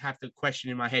I always have the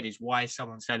question in my head is why is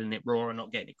someone selling it raw and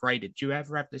not getting it graded? Do you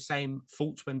ever have the same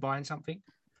thoughts when buying something?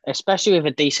 Especially with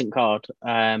a decent card.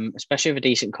 I'm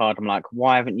like,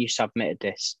 why haven't you submitted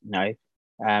this? You know,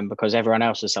 because everyone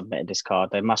else has submitted this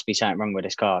card. There must be something wrong with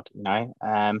this card, you know.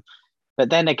 But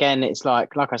then again, it's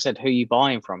like I said, who are you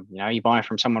buying from? You know, are you buying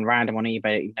from someone random on eBay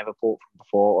that you've never bought from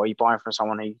before, or are you buying from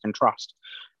someone who you can trust?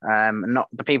 Not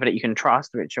the people that you can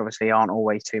trust, which obviously aren't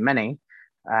always too many,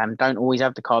 don't always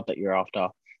have the card that you're after.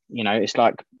 You know, it's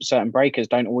like certain breakers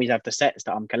don't always have the sets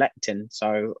that I'm collecting.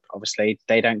 So obviously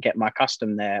they don't get my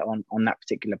custom there on that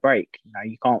particular break. You know,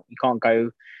 you can't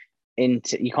go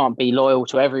you can't be loyal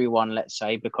to everyone, let's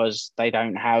say, because they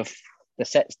don't have the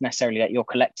sets necessarily that you're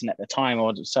collecting at the time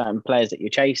or certain players that you're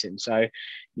chasing. So,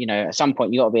 at some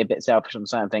point you got to be a bit selfish on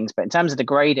certain things. But in terms of the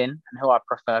grading and who I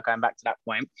prefer, going back to that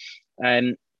point,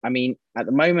 I mean, at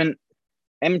the moment,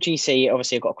 MGC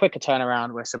obviously have got a quicker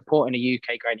turnaround. We're supporting a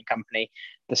UK grading company.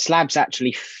 The slabs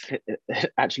actually fit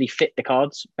the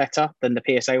cards better than the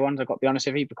PSA ones. I've got to be honest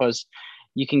with you, because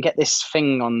you can get this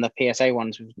thing on the PSA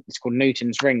ones. It's called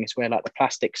Newton's ring. It's where like the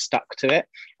plastic's stuck to it,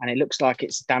 and it looks like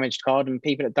it's a damaged card. And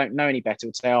people that don't know any better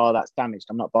would say, "Oh, that's damaged.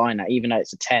 I'm not buying that." Even though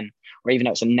it's a 10 or even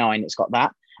though it's a 9, it's got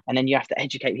that. And then you have to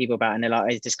educate people about it. And they're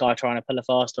like, "Is this guy trying to pull a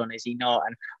fast one? Is he not?"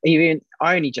 And even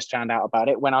I only just found out about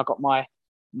it when I got my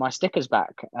stickers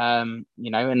back. And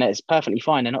it's perfectly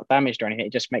fine. They're not damaged or anything.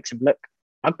 It just makes them look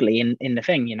ugly in the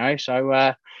thing.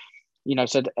 So.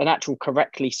 So an actual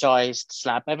correctly sized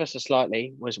slab, ever so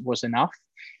slightly, was enough.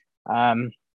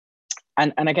 And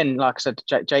again, like I said,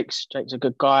 Jake's a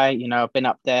good guy. I've been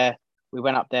up there. We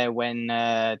went up there when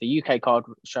the UK card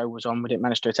show was on. We didn't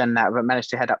manage to attend that, but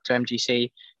managed to head up to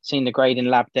MGC, seen the grading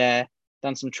lab there,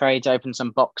 done some trades, opened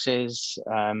some boxes,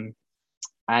 and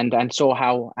saw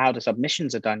how the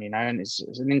submissions are done. And it's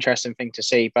an interesting thing to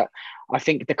see. But I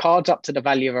think the cards up to the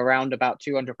value of around about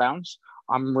 £200.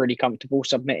 I'm really comfortable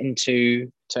submitting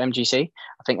to MGC.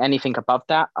 I think anything above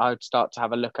that, I would start to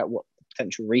have a look at what the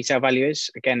potential resale value is.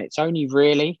 Again, it's only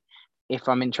really if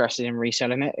I'm interested in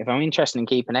reselling it. If I'm interested in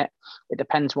keeping it, it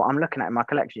depends what I'm looking at in my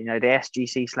collection. The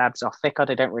SGC slabs are thicker.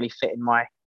 They don't really fit in my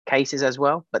cases as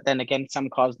well. But then again, some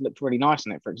cards looked really nice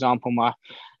on it. For example, my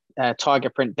Tiger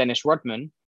Print Dennis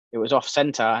Rodman, it was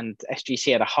off-center, and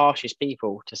SGC are the harshest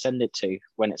people to send it to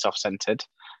when it's off-centered.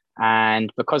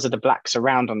 And because of the black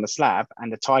surround on the slab and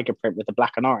the tiger print with the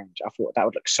black and orange, I thought that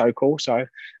would look so cool. So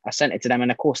I sent it to them, and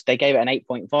of course they gave it an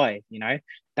 8.5.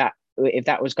 That if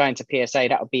that was going to PSA,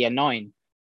 that would be a 9.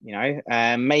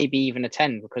 Maybe even a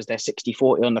 10, because they're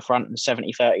 60-40 on the front and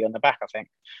 70-30 on the back, I think.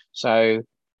 So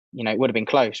it would have been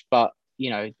close, but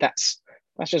that's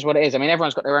just what it is. I mean,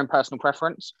 everyone's got their own personal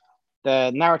preference.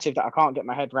 The narrative that I can't get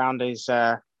my head around is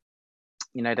there's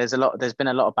been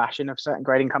a lot of bashing of certain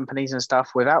grading companies and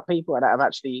stuff without people that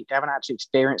haven't actually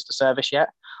experienced the service yet,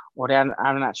 or they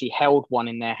haven't actually held one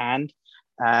in their hand.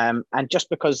 And just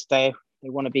because they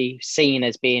want to be seen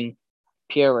as being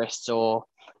purists or,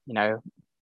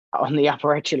 on the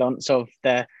upper echelons of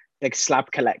the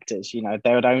slab collectors,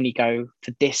 they would only go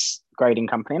for this grading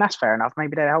company. And that's fair enough.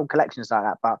 Maybe their whole collection's like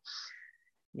that. But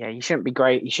yeah, you shouldn't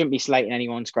be slating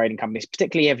anyone's grading companies,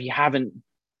 particularly if you haven't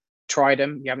tried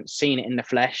them, you haven't seen it in the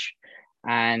flesh,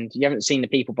 and you haven't seen the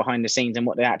people behind the scenes and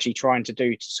what they're actually trying to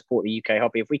do to support the UK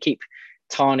hobby. If we keep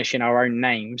tarnishing our own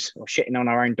names or shitting on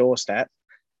our own doorstep,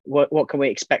 what can we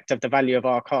expect of the value of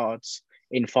our cards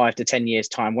in 5 to 10 years'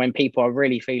 time, when people are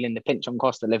really feeling the pinch on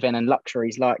cost of living and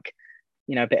luxuries like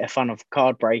a bit of fun of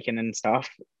card breaking and stuff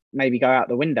maybe go out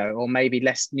the window, or maybe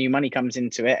less new money comes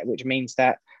into it, which means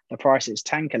that the prices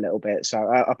tank a little bit. So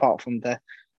apart from the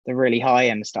really high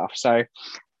end stuff, so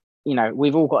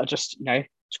we've all got to just,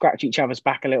 scratch each other's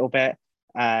back a little bit,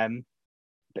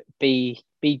 be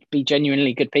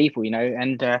genuinely good people,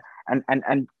 and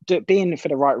being for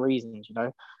the right reasons,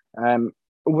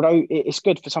 although it's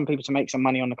good for some people to make some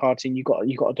money on the card scene, you got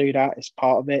to do that. It's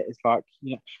part of it. It's like,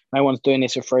 no one's doing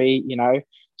this for free,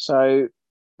 so,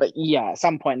 but yeah, at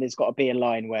some point there's got to be a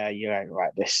line where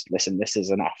right, this is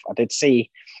enough. I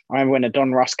remember when the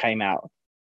Don Russ came out,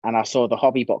 and I saw the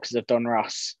hobby boxes of Don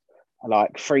Russ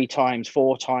like 3 times,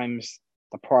 4 times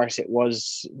the price it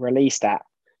was released at,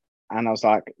 and I was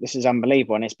like, this is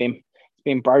unbelievable, and it's been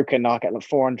broken like at like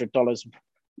 $400.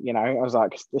 I was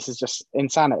like, this is just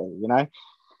insanity,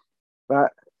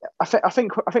 But I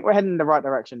think we're heading in the right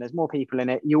direction. There's more people in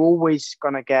it. You're always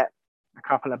gonna get a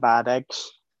couple of bad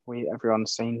eggs.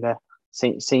 Everyone's seen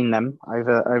them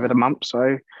over the month,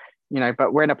 so.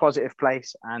 But we're in a positive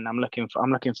place, and I'm looking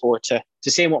forward to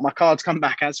seeing what my cards come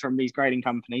back as from these grading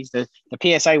companies. The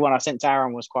PSA one I sent to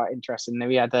Aaron was quite interesting.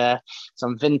 We had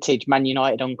some vintage Man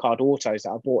United on-card autos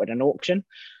that I bought at an auction.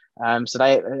 So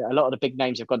a lot of the big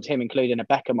names have gone to him, including a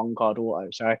Beckham on-card auto.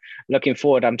 So looking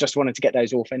forward, I'm just wanting to get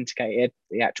those authenticated,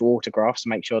 the actual autographs, to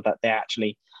make sure that they're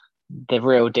actually the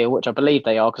real deal, which I believe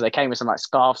they are, because they came with some like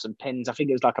scarves and pins. I think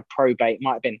it was like a probate,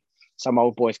 might have been some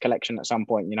old boys collection at some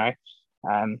point,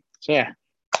 So yeah,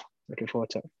 looking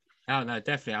forward to it. Oh no,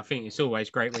 definitely. I think it's always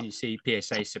great when you see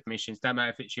PSA submissions. Don't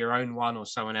matter if it's your own one or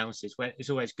someone else's. It's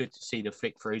always good to see the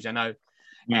flick throughs. I know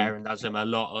Aaron does them a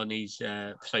lot on his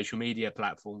social media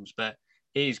platforms, but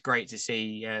it is great to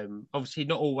see. Obviously,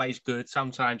 not always good.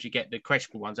 Sometimes you get the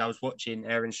questionable ones. I was watching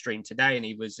Aaron's stream today, and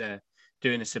he was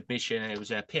doing a submission, and it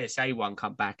was a PSA one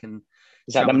come back, and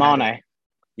Is that the Mane?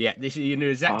 Yeah, you knew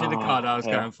exactly the card I was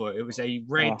going for. It was a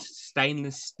red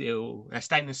stainless steel,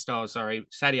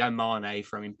 Sadio Mane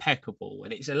from Impeccable,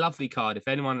 and it's a lovely card. If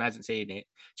anyone hasn't seen it,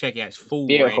 check it out. It's full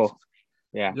beautiful.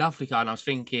 Red, lovely card. And I was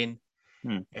thinking,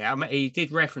 he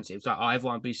did reference it. It was like,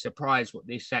 everyone would be surprised what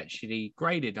this actually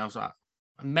graded. And I was like,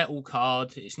 a metal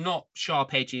card. It's not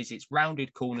sharp edges. It's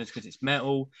rounded corners because it's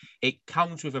metal. It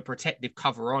comes with a protective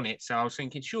cover on it. So I was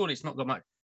thinking, surely it's not got much.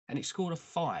 And it scored a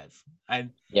 5.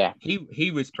 And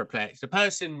he was perplexed. The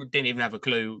person didn't even have a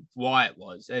clue why it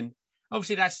was. And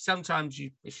obviously that's sometimes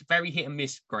it's very hit and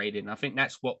miss grading. I think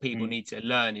that's what people need to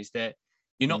learn, is that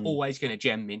you're not always going to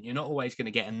gem mint. You're not always going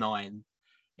to get a 9.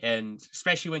 And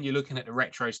especially when you're looking at the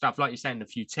retro stuff, like you're saying, the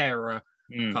Futera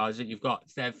cards that you've got,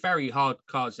 they're very hard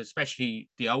cards, especially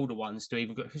the older ones to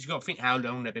even go, because you've got to think how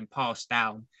long they've been passed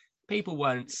down. People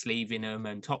weren't sleeving them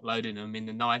and top loading them in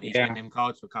the 90s when them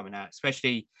cards were coming out,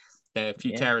 especially the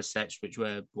Futera sets, which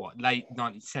were late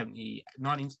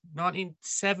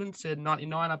 1997 to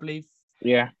 99, I believe.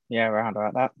 Yeah, around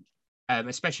about that.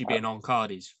 Especially being on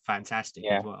card is fantastic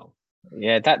as well.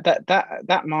 Yeah,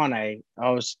 that Mane, I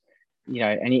was,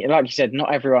 and like you said,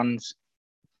 not everyone's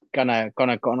gonna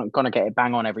get it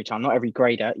bang on every time. Not every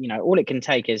grader. All it can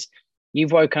take is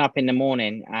you've woken up in the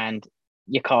morning and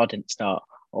your card didn't start,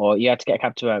 or you had to get a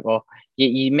cab to work, or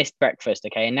you missed breakfast,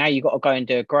 okay, and now you got to go and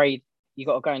do a grade. You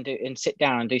got to go and sit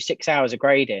down and do 6 hours of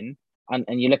grading, and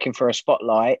you're looking for a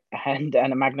spotlight and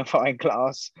a magnifying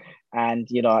glass, and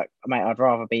you're like, mate, I'd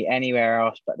rather be anywhere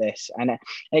else but this. And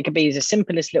it could be the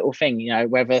simplest little thing,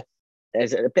 whether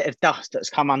there's a bit of dust that's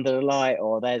come under the light,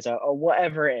 or there's or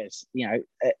whatever it is,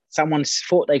 someone's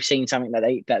thought they've seen something that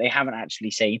they haven't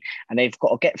actually seen, and they've got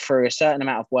to get through a certain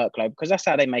amount of workload, because that's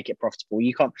how they make it profitable.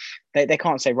 They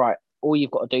can't say, right, all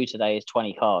you've got to do today is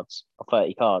 20 cards or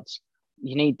 30 cards.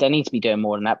 They need to be doing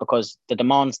more than that, because the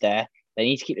demand's there. They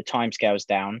need to keep the timescales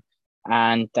down,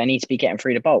 and they need to be getting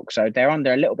through the bulk. So they're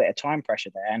under a little bit of time pressure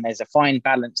there, and there's a fine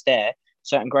balance there.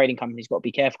 Certain grading companies got to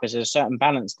be careful, because there's a certain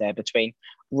balance there between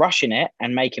rushing it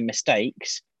and making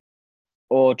mistakes,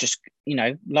 or just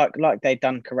like they've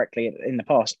done correctly in the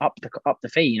past, up the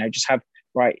fee. Just have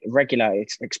regular,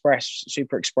 express,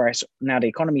 super express. Now the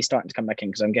economy's starting to come back in,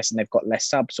 because I'm guessing they've got less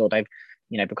subs, or they've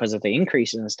because of the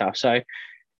increases and stuff. So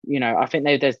I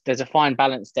think there's a fine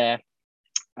balance there,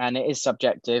 and it is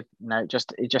subjective.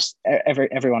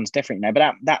 Everyone's different.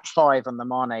 But that 5 on the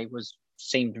Mane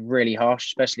seemed really harsh,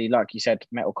 especially like you said,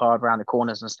 metal card around the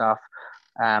corners and stuff.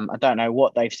 I don't know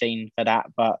what they've seen for that,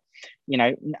 but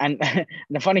and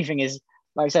the funny thing is,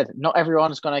 like I said, not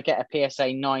everyone's going to get a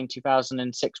PSA 9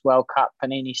 2006 World Cup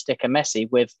Panini sticker Messi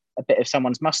with a bit of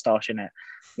someone's mustache in it.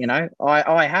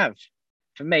 I have.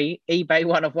 For me, eBay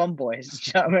 1 of 1 boys.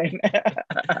 Do you know what I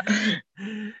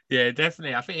mean? Yeah,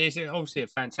 definitely. I think it's obviously a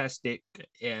fantastic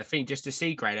thing just to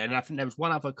see grade. And I think there was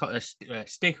one other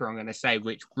sticker I'm going to say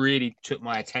which really took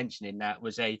my attention in that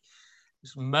was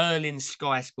Merlin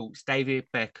Sky Sports David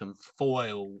Beckham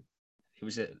foil. It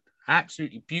was an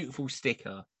absolutely beautiful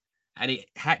sticker, and it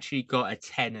actually got a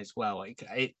 10 as well.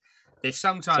 There's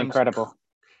sometimes it's incredible.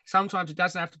 Sometimes it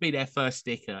doesn't have to be their first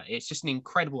sticker. It's just an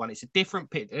incredible one. It's a different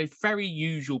picture. It's very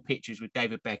usual pictures with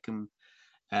David Beckham.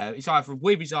 It's either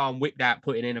with his arm whipped out,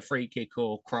 putting in a free kick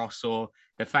or cross, or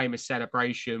the famous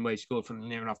celebration where he scored from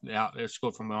near enough,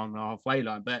 scored from on the halfway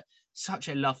line. But such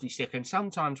a lovely sticker. And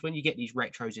sometimes when you get these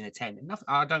retros in a 10,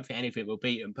 I don't think anything will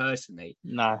beat them personally.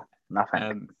 No,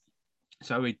 nothing.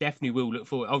 So we definitely will look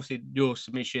forward. Obviously, your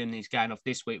submission is going off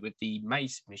this week with the May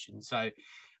submission. So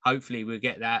hopefully we'll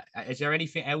get that. Is there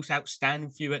anything else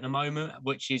outstanding for you at the moment,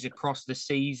 which is across the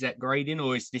seas at grading,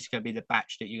 or is this going to be the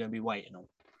batch that you're going to be waiting on?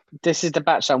 This is the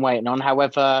batch I'm waiting on.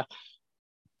 However,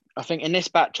 I think in this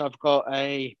batch, I've got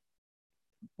a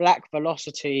Black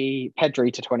Velocity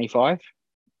Pedri to 25,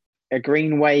 a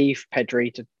Green Wave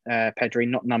Pedri to Pedri,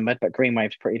 not numbered, but Green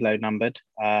Wave's pretty low numbered.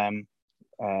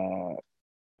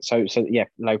 So yeah,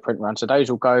 low print run. So those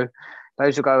will go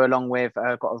along with.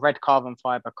 Got a red carbon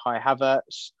fiber Kai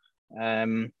Havertz.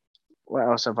 What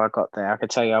else have I got there? I could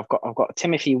tell you, I've got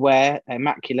Timothy Ware,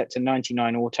 immaculate to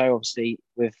 99 auto. Obviously,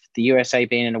 with the USA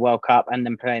being in the World Cup and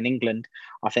then playing England,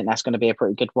 I think that's going to be a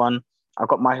pretty good one. I've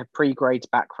got my pre-grades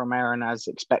back from Aaron as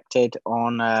expected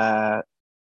on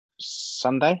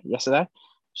yesterday.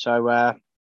 So I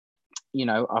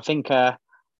think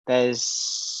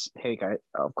there's, here we go.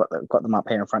 I've got them up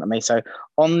here in front of me. So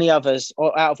on the others,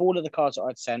 out of all of the cards that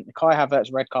I'd sent, the Kai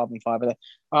Havertz red carbon fiber.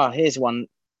 Here's one.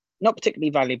 Not particularly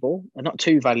valuable, not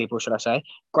too valuable, should I say.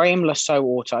 Graham Lasso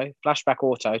auto, flashback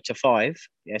auto to 5.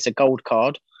 Yeah, it's a gold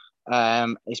card.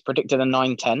 It's predicted a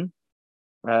 910.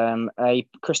 A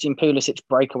Christian Pulisic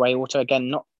breakaway auto, again,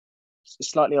 not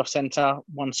slightly off centre,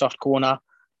 one soft corner.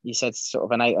 You said sort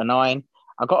of an 8 or 9.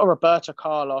 I got a Roberto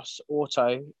Carlos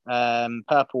auto,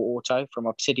 purple auto from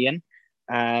Obsidian.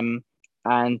 And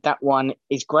that one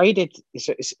is graded,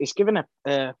 it's given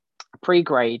a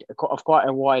pre-grade of quite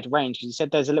a wide range. He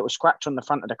said there's a little scratch on the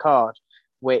front of the card,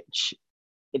 which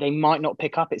they might not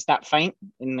pick up. It's that faint.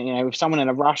 And, if someone in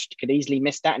a rush could easily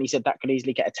miss that, and he said that could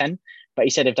easily get a 10. But he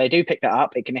said if they do pick that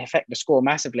up, it can affect the score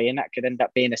massively, and that could end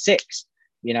up being a 6,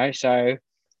 So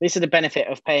this is the benefit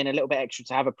of paying a little bit extra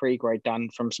to have a pre-grade done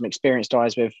from some experienced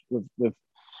guys with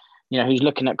who's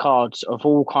looking at cards of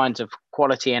all kinds of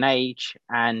quality and age,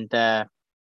 and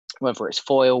whether it's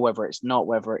foil, whether it's not,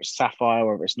 whether it's sapphire,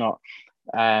 whether it's not.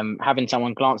 Having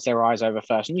someone glance their eyes over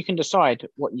first, and you can decide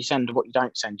what you send, what you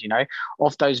don't send.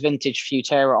 Of those vintage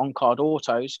Futera on-card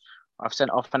autos, I've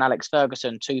sent off an Alex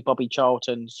Ferguson, 2 Bobby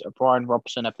Charltons, a Brian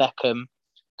Robson, a Beckham,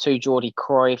 2 Geordie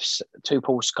Cruyffs, 2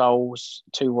 Paul Scholes,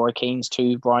 2 Roy Keanes,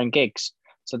 2 Brian Giggs.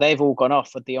 So they've all gone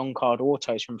off with the on-card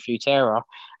autos from Futera,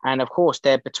 and of course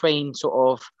they're between sort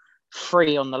of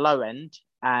 3 on the low end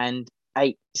and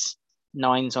 8s,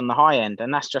 9s on the high end,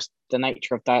 and that's just the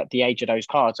nature of the age of those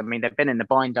cards. I mean, they've been in the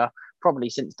binder probably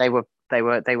since they were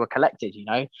collected,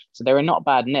 so they're in not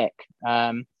bad nick.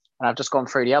 And I've just gone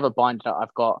through the other binder that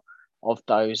I've got of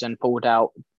those and pulled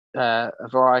out a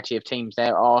variety of teams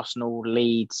there: Arsenal,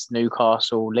 Leeds,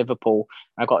 Newcastle, Liverpool.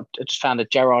 I just found a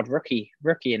Gerrard rookie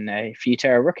in there,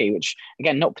 Futera rookie, which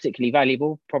again not particularly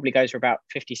valuable, probably goes for about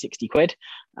 50-60 quid,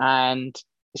 and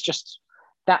it's just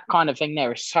that kind of thing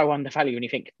there is so undervalued when you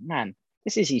think, man,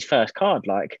 this is his first card.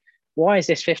 Like, why is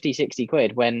this 50-60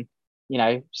 quid when,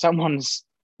 someone's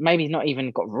maybe not even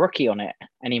got rookie on it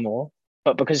anymore,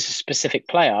 but because it's a specific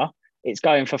player, it's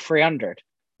going for 300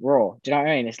 raw. Do you know what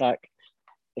I mean? It's like,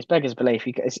 it's beggars belief.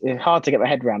 It's hard to get my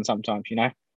head around sometimes,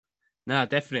 No,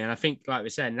 definitely. And I think, like we're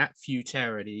saying, that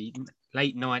Futera, the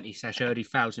late 90s / early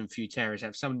 2000 Futeras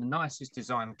have some of the nicest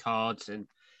design cards, and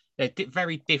they're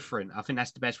very different. I think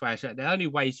that's the best way to say it. The only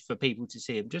ways for people to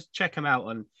see them, just check them out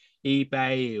on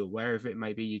eBay or wherever it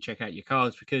may be you check out your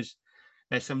cards, because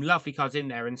there's some lovely cards in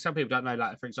there. And some people don't know,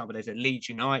 like, for example, there's a Leeds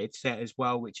United set as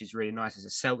well, which is really nice. There's a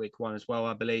Celtic one as well,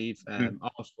 I believe.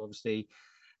 Arsenal, obviously.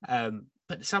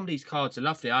 But some of these cards are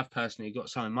lovely. I've personally got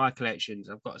some in my collections.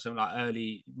 I've got some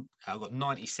I've got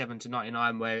 97 to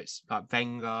 99 where it's like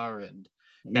Wenger and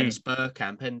Dennis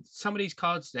Bergkamp, and some of these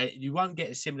cards you won't get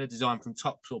a similar design from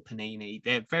Topps or Panini.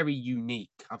 They're very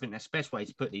unique. I think that's the best way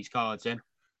to put these cards in.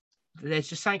 There's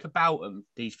just something about them,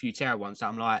 these Futera ones, that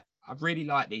I'm like, I really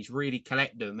like these, really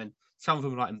collect them, and some of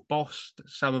them are like embossed,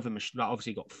 some of them are like,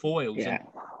 obviously got foils. Yeah.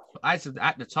 And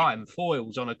at the time,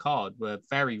 foils on a card were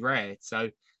very rare, so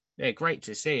they're great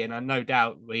to see, and I no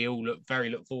doubt we all look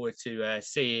forward to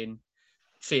seeing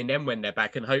them when they're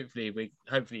back, and hopefully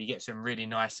you get some really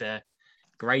nice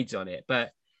grades on it.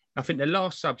 But I think the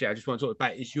last subject I just want to talk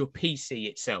about is your PC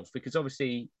itself, because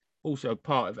obviously also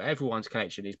part of everyone's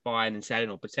collection is buying and selling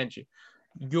or potential.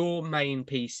 Your main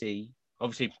PC,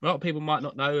 obviously a lot of people might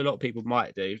not know, a lot of people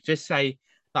might do. Just say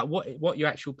like what your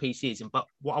actual PC is, but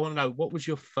what I want to know, what was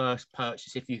your first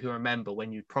purchase, if you can remember,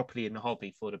 when you're properly in the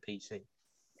hobby for the PC?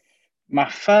 My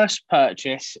first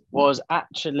purchase was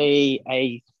actually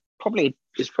probably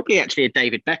actually a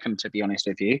David Beckham, to be honest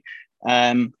with you.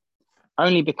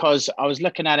 Only because I was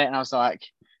looking at it and I was like,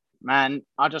 man,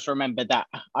 I just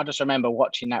remember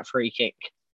watching that free kick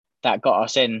that got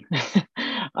us in.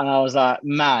 And I was like,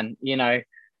 man,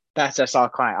 that's just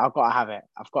iconic. I've got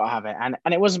to have it.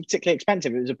 And it wasn't particularly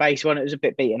expensive. It was a base one. It was a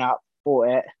bit beaten up. Bought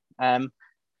it.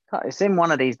 It's in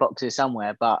one of these boxes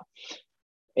somewhere, but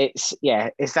it's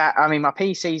that. I mean, my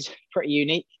PC's pretty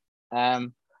unique. A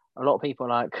lot of people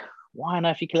are like, why on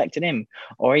earth you collecting him?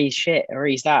 Or he's shit, or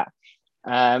he's that.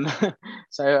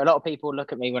 So a lot of people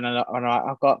look at me when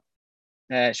I've got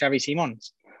Xavi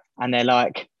Simons, and they're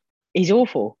like, he's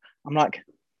awful. I'm like,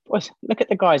 boys, look at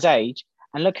the guy's age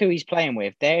and look who he's playing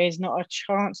with. There is not a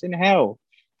chance in hell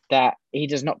that he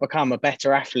does not become a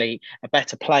better athlete, a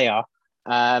better player,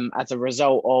 as a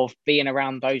result of being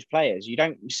around those players. You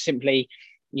don't simply,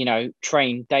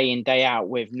 train day in, day out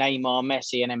with Neymar,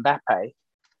 Messi, and Mbappe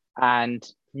and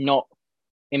not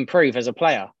improve as a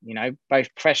player, both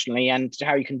professionally and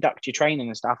how you conduct your training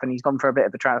and stuff. And he's gone for a bit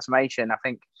of a transformation. I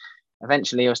think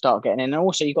eventually he'll start getting in. And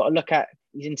also you've got to look at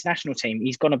his international team.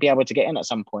 He's going to be able to get in at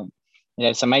some point.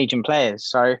 Some aging players.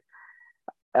 So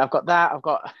I've got that. I've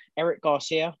got Eric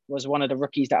Garcia, was one of the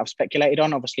rookies that I've speculated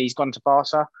on. Obviously he's gone to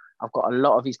Barca. I've got a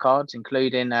lot of his cards,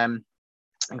 including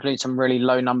some really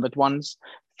low numbered ones.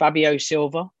 Fabio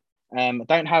Silva. I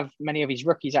don't have many of his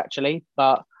rookies actually,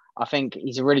 but I think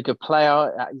he's a really good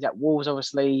player. He's at Wolves,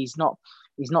 obviously. He's not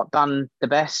done the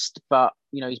best, but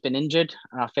he's been injured,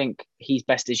 and I think his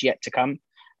best is yet to come.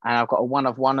 And I've got a one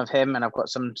of one of him, and I've got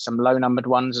some low numbered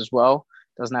ones as well.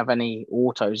 Doesn't have any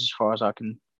autos as far as I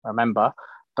can remember.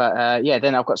 But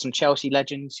then I've got some Chelsea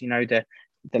legends. The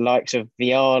likes of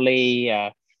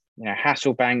Vialli,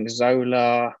 Hasselbank,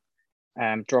 Zola,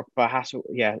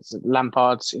 Drogba,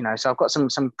 Lampard's. So I've got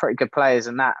some pretty good players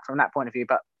in that from that point of view.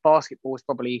 But basketball is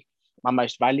probably my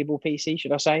most valuable PC,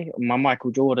 should I say? My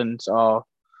Michael Jordans are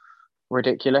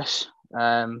ridiculous,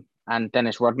 and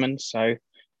Dennis Rodman. So,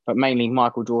 but mainly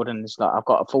Michael Jordans. Like I've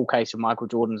got a full case of Michael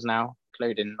Jordans now,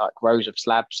 including like rows of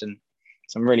slabs and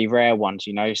some really rare ones.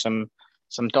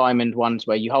 Some diamond ones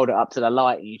where you hold it up to the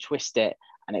light and you twist it,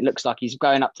 and it looks like he's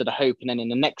going up to the hoop, and then in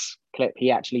the next clip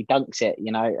he actually dunks it.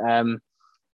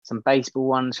 Some baseball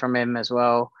ones from him as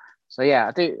well. So yeah,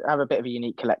 I do have a bit of a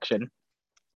unique collection,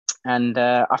 and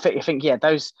I think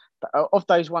those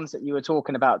ones that you were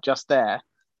talking about just there,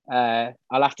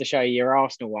 I'll have to show you your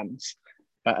Arsenal ones,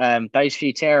 but those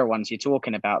few Terra ones you're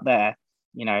talking about there,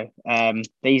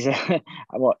 these are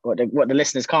what the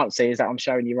listeners can't see is that I'm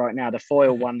showing you right now the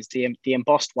foil ones, the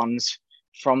embossed ones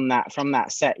from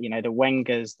that set. The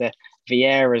Wengers, the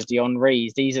Vieiras, the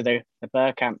Henrys. These are the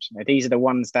Bergkamps. These are the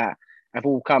ones that have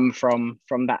all come from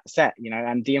that set.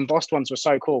 And the embossed ones were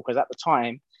so cool because at the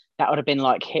time that would have been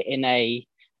like hitting a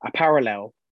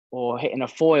parallel, or hitting a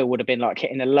foil would have been like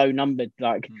hitting a low numbered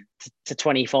to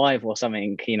 25 or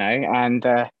something. And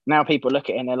now people look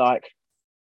at it and they're like,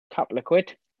 couple of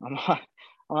quid. I'm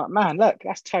like, man, look,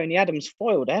 that's Tony Adams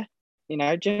foil there. Do you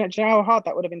know how hard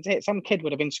that would have been to hit? Some kid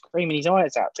would have been screaming his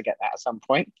eyes out to get that at some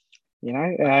point.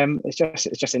 It's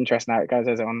just interesting how it goes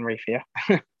as an Henry for you.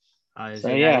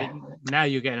 Now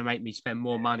you're going to make me spend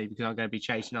more money because I'm going to be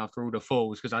chasing after all the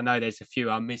falls because I know there's a few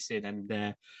I'm missing. And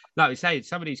like we say,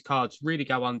 some of these cards really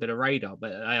go under the radar,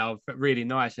 but they are really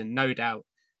nice, and no doubt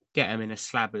get them in a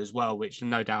slab as well, which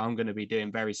no doubt I'm going to be doing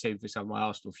very soon for some of my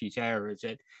Arsenal Futeras.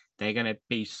 They're going to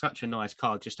be such a nice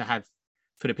card just to have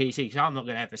for the PC, because I'm not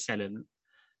going to ever sell them.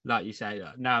 Like you say,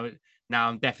 now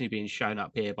I'm definitely being shown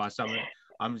up here by someone.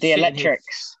 I'm the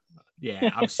electrics.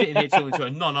 I'm sitting here talking to a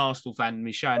non-Arsenal fan and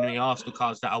me showing me Arsenal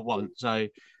cards that I want. So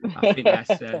I think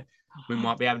that's we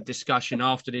might be having a discussion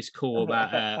after this call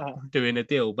about doing a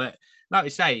deal. But like we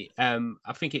say,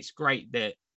 I think it's great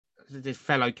that there's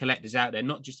fellow collectors out there,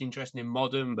 not just interested in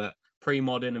modern, but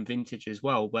pre-modern and vintage as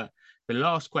well. But the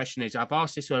last question is, I've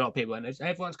asked this to a lot of people, and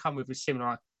everyone's come with a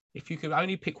similar, if you could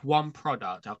only pick one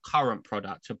product, a current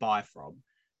product to buy from,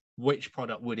 which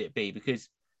product would it be? Because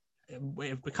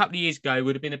a couple of years ago, it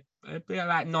would have been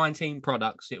about 19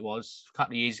 products. It was a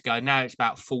couple of years ago. Now it's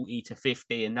about 40 to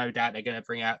 50, and no doubt they're going to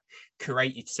bring out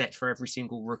curated sets for every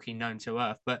single rookie known to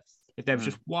earth. But if there was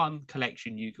just one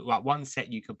collection one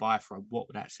set you could buy from, what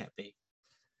would that set be?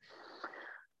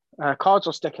 Cards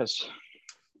or stickers?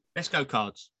 Let's go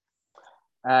cards.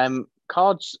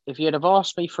 Cards, if you'd have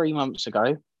asked me 3 months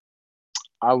ago,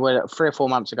 3 or 4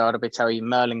 months ago, I'd have been telling you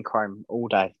Merlin Chrome all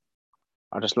day.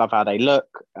 I just love how they look,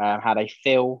 how they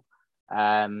feel.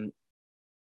 The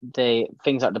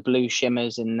things like the blue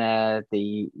shimmers in there,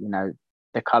 the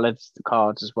coloured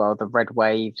cards as well, the red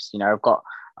waves. I've got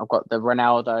the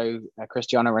Ronaldo,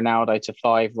 Cristiano Ronaldo to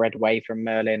 5 red wave from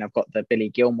Merlin. I've got the Billy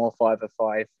Gilmore 5 of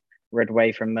 5 red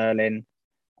wave from Merlin.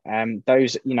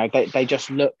 Those, they just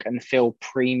look and feel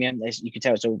premium. You can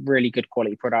tell it's a really good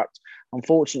quality product.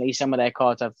 Unfortunately, some of their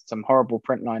cards have some horrible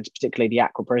print lines, particularly the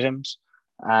Aqua Prisms.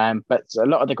 But a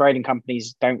lot of the grading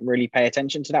companies don't really pay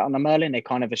attention to that on the Merlin. They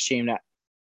kind of assume that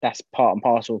that's part and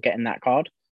parcel of getting that card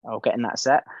or getting that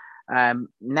set.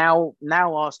 Now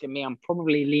asking me, I'm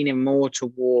probably leaning more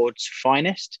towards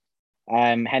Finest.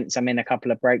 Hence, I'm in a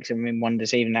couple of breaks. I'm in one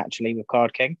this evening actually with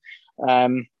Card King.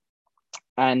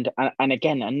 And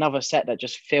again, another set that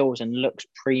just feels and looks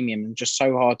premium and just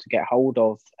so hard to get hold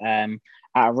of at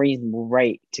a reasonable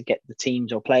rate to get the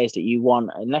teams or players that you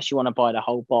want. Unless you want to buy the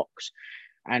whole box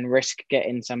and risk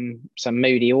getting some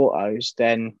moody autos,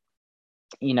 then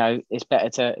it's better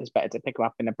to pick them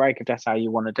up in a break if that's how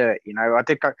you want to do it. I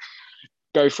did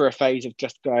go through a phase of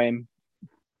just going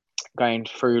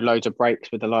through loads of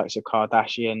breaks with the likes of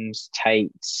Kardashians,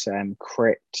 Tates,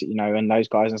 Crypt, and those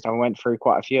guys and stuff. I went through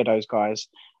quite a few of those guys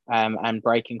and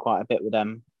breaking quite a bit with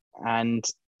them. And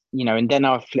then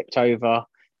I flipped over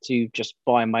to just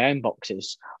buying my own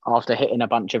boxes after hitting a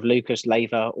bunch of Lucas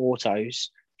Leiva autos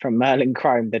from Merlin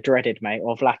Chrome, the dreaded mate,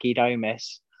 or Vlacky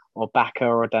Domis, or Baka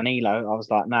or Danilo. I was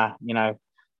like, nah,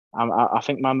 I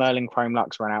think my Merlin Chrome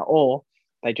luck's run out. Or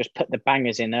they just put the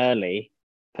bangers in early,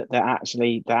 put the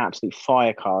absolute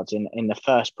fire cards in the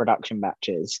first production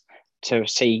batches, to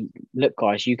see, look,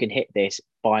 guys, you can hit this,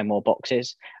 buy more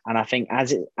boxes. And I think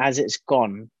as it's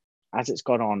gone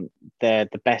on, the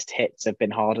best hits have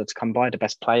been harder to come by. The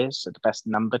best players, so the best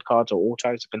numbered cards or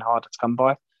autos have been harder to come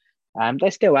by.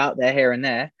 They're still out there here and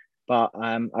there, but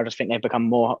I just think they've become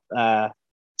more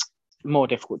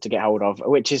difficult to get hold of,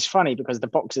 which is funny because the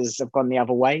boxes have gone the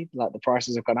other way, like the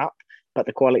prices have gone up, but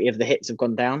the quality of the hits have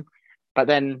gone down. But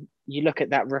then you look at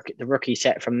the rookie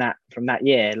set from that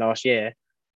year, last year,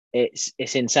 it's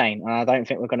insane. And I don't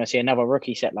think we're going to see another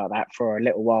rookie set like that for a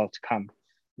little while to come.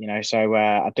 So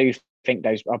I do think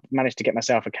I've managed to get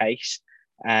myself a case,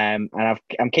 and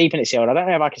I'm keeping it sealed. I don't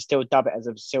know if I can still dub it as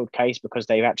a sealed case because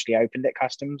they've actually opened it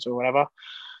customs or whatever.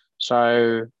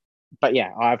 So, but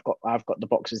yeah, I've got the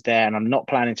boxes there, and I'm not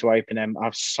planning to open them.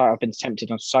 I've been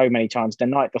tempted on so many times. The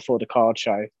night before the card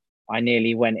show, I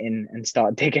nearly went in and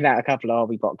started digging out a couple of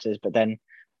hobby boxes, but then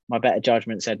my better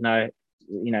judgment said no.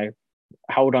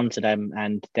 Hold on to them,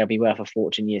 and they'll be worth a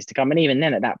fortune years to come. And even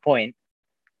then, at that point,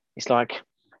 it's like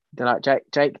they're like,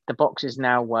 Jake, the box is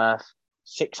now worth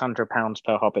 £600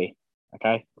 per hobby.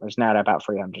 Okay, it's now about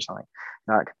 300 something.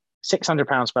 Like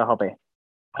 £600 per hobby,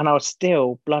 and I would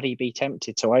still bloody be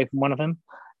tempted to open one of them,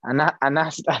 and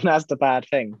that's the bad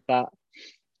thing. But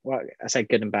well, I say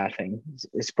good and bad thing.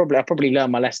 It's probably I probably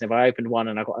learned my lesson. If I opened one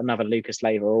and I got another Lucas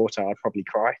Laver auto, I'd probably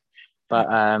cry. But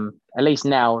at least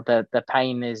now the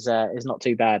pain is not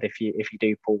too bad if you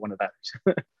do pull one of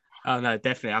those. Oh no,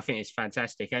 definitely. I think it's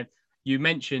fantastic. And you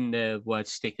mentioned the word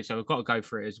sticker, so I've got to go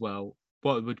for it as well.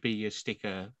 What would be your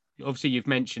sticker? Obviously, you've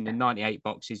mentioned the 98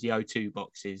 boxes, the 02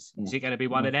 boxes. Is it going to be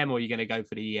one of them, or are you going to go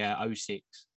for the 06?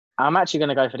 I'm actually going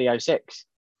to go for the 06,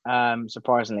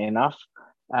 surprisingly enough.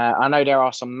 I know there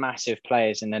are some massive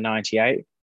players in the 98,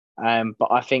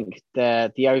 but I think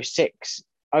the 06,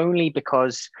 only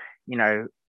because,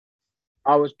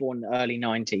 I was born in the early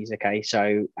 90s, okay?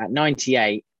 So at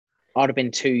 98, I'd have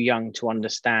been too young to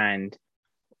understand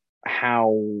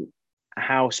how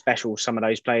special some of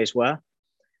those players were.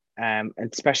 And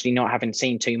especially not having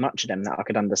seen too much of them, that I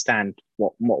could understand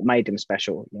what made them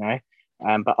special,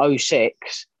 But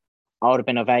 06, I would have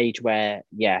been of age where,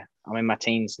 yeah, I'm in my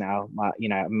teens now, my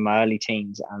early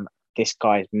teens, and this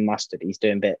guy's mustard. He's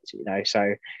doing bits,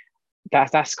 So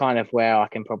that's kind of where I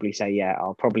can probably say, yeah,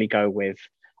 I'll probably go with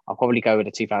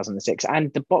the 2006.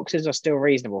 And the boxes are still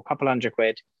reasonable, a couple £100.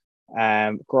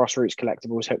 Grassroots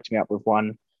Collectibles hooked me up with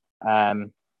one. It's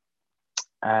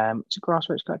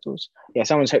Grassroots Collectibles. Yeah,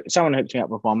 someone hooked me up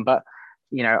with one, but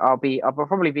I'll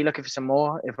probably be looking for some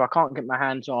more. If I can't get my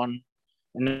hands on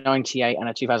a 98 and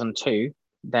a 2002,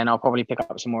 then I'll probably pick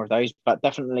up some more of those. But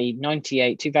definitely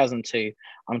 98, 2002.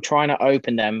 I'm trying to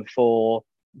open them before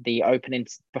the opening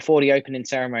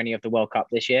ceremony of the World Cup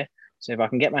this year. So if I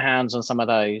can get my hands on some of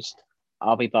those,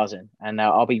 I'll be buzzing, and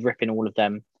I'll be ripping all of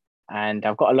them. And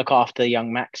I've got to look after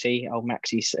young old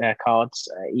Maxi's cards.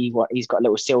 He's got a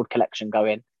little sealed collection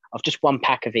going of just one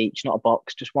pack of each, not a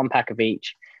box, just one pack of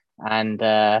each. And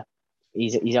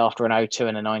he's after an 02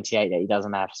 and a 98 that he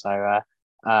doesn't have. So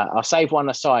I'll save one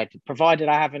aside, provided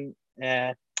I haven't.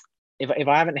 If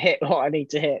I haven't hit what I need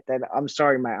to hit, then I'm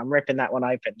sorry, mate. I'm ripping that one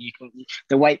open.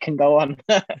 The wait can go on.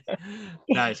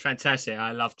 No, it's fantastic.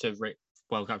 I love to rip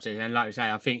World Cup season, and like I say,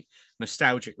 I think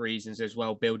nostalgic reasons as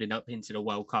well, building up into the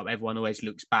World Cup. Everyone always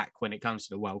looks back when it comes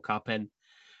to the World Cup and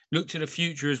look to the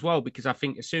future as well, because I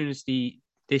think as soon as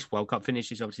this World Cup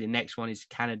finishes, obviously the next one is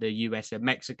Canada, US, and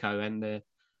Mexico, and the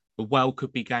world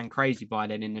could be going crazy by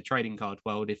then in the trading card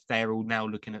world if they're all now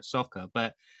looking at soccer.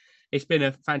 But it's been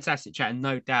a fantastic chat, and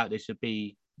no doubt this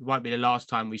won't be the last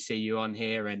time we see you on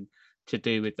here, and to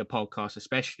do with the podcast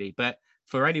especially. But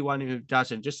for anyone who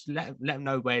doesn't, just let them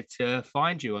know where to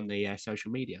find you on the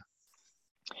social media.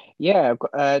 Yeah,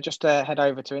 just head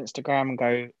over to Instagram and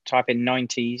go type in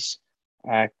 90s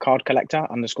card collector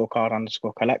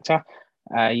 _card_collector.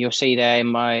 You'll see there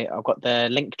I've got the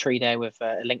link tree there with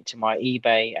a link to my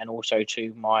eBay and also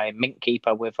to my Mint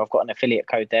Keeper I've got an affiliate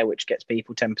code there which gets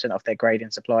people 10% off their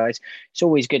grading supplies. It's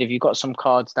always good if you've got some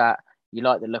cards that you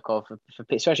like the look of,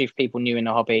 especially for people new in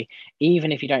the hobby.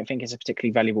 Even if you don't think it's a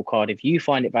particularly valuable card, if you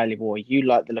find it valuable or you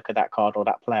like the look of that card or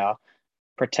that player,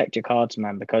 protect your cards,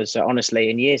 man, because honestly,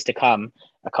 in years to come,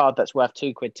 a card that's worth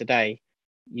 £2 today,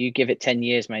 you give it 10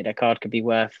 years, mate, that card could be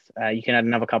worth, you can add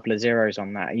another couple of zeros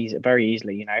on that very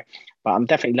easily, But I'm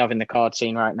definitely loving the card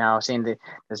scene right now. Seeing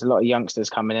there's a lot of youngsters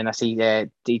coming in. I see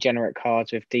the Degenerate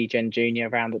cards with Degen Jr.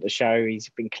 around at the show. He's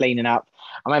been cleaning up.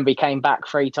 I remember he came back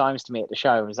 3 times to me at the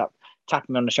show. He was up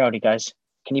tapping me on the shoulder. He goes,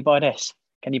 "Can you buy this?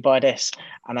 Can you buy this?"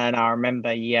 And then I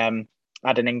remember he had an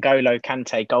N'Golo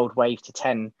Kante gold wave to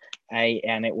 10,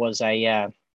 and it was a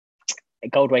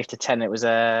gold wave to 10. It was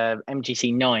a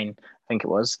MGC 9, I think it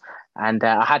was, and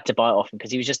I had to buy it off him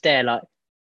because he was just there, like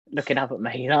looking up at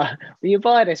me, like, "Will you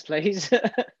buy this, please?"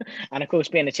 And of course,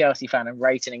 being a Chelsea fan and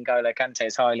rating N'Golo Kante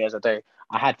as highly as I do,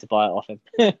 I had to buy it off him.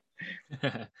 That's No,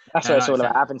 what it's like I all said,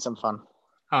 about, having some fun.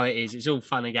 oh, it is. It's all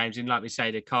fun and games. And like we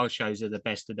say, the car shows are the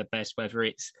best of the best, whether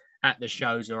it's at the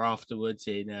shows or afterwards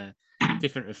in a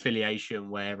different affiliation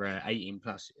where 18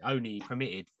 plus only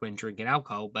permitted when drinking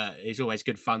alcohol. But it's always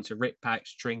good fun to rip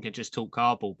packs, drink, and just talk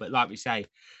cardball. But like we say,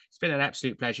 it's been an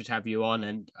absolute pleasure to have you on.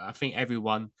 And I think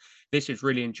everyone, this has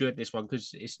really enjoyed this one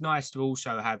because it's nice to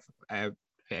also have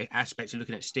aspects of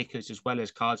looking at stickers as well as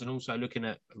cards and also looking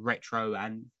at retro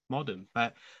and modern.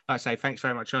 But like I say, thanks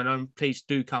very much. And please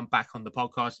do come back on the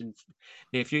podcast in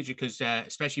near future because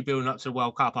especially building up to the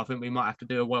World Cup, I think we might have to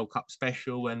do a World Cup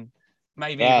special and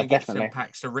maybe Yeah, even get some definitely.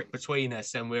 packs to rip between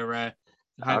us. And we're I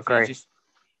hopefully agree. just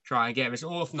try and get us.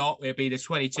 Or if not, it'll be the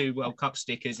 22 World Cup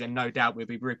stickers, and no doubt we'll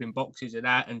be ripping boxes of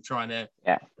that and trying to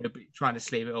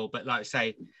sleeve it all. But like I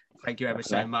say, thank you ever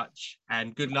so Definitely. much,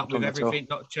 and good No luck with problem at all. everything,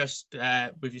 not just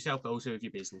with yourself, but also with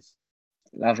your business.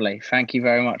 Lovely. Thank you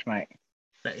very much, mate.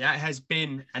 But that has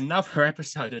been another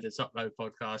episode of the Top Load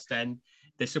podcast, and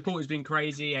the support has been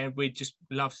crazy, and we'd just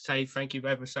love to say thank you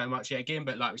ever so much yet again.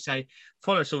 But like we say,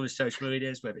 follow us on the social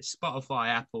medias, whether it's Spotify,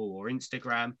 Apple, or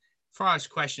Instagram. Fire us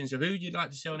questions of who you'd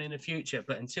like to see on in the future.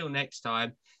 But until next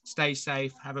time, stay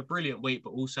safe, have a brilliant week,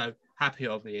 but also happy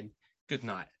hobbying. Good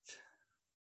night.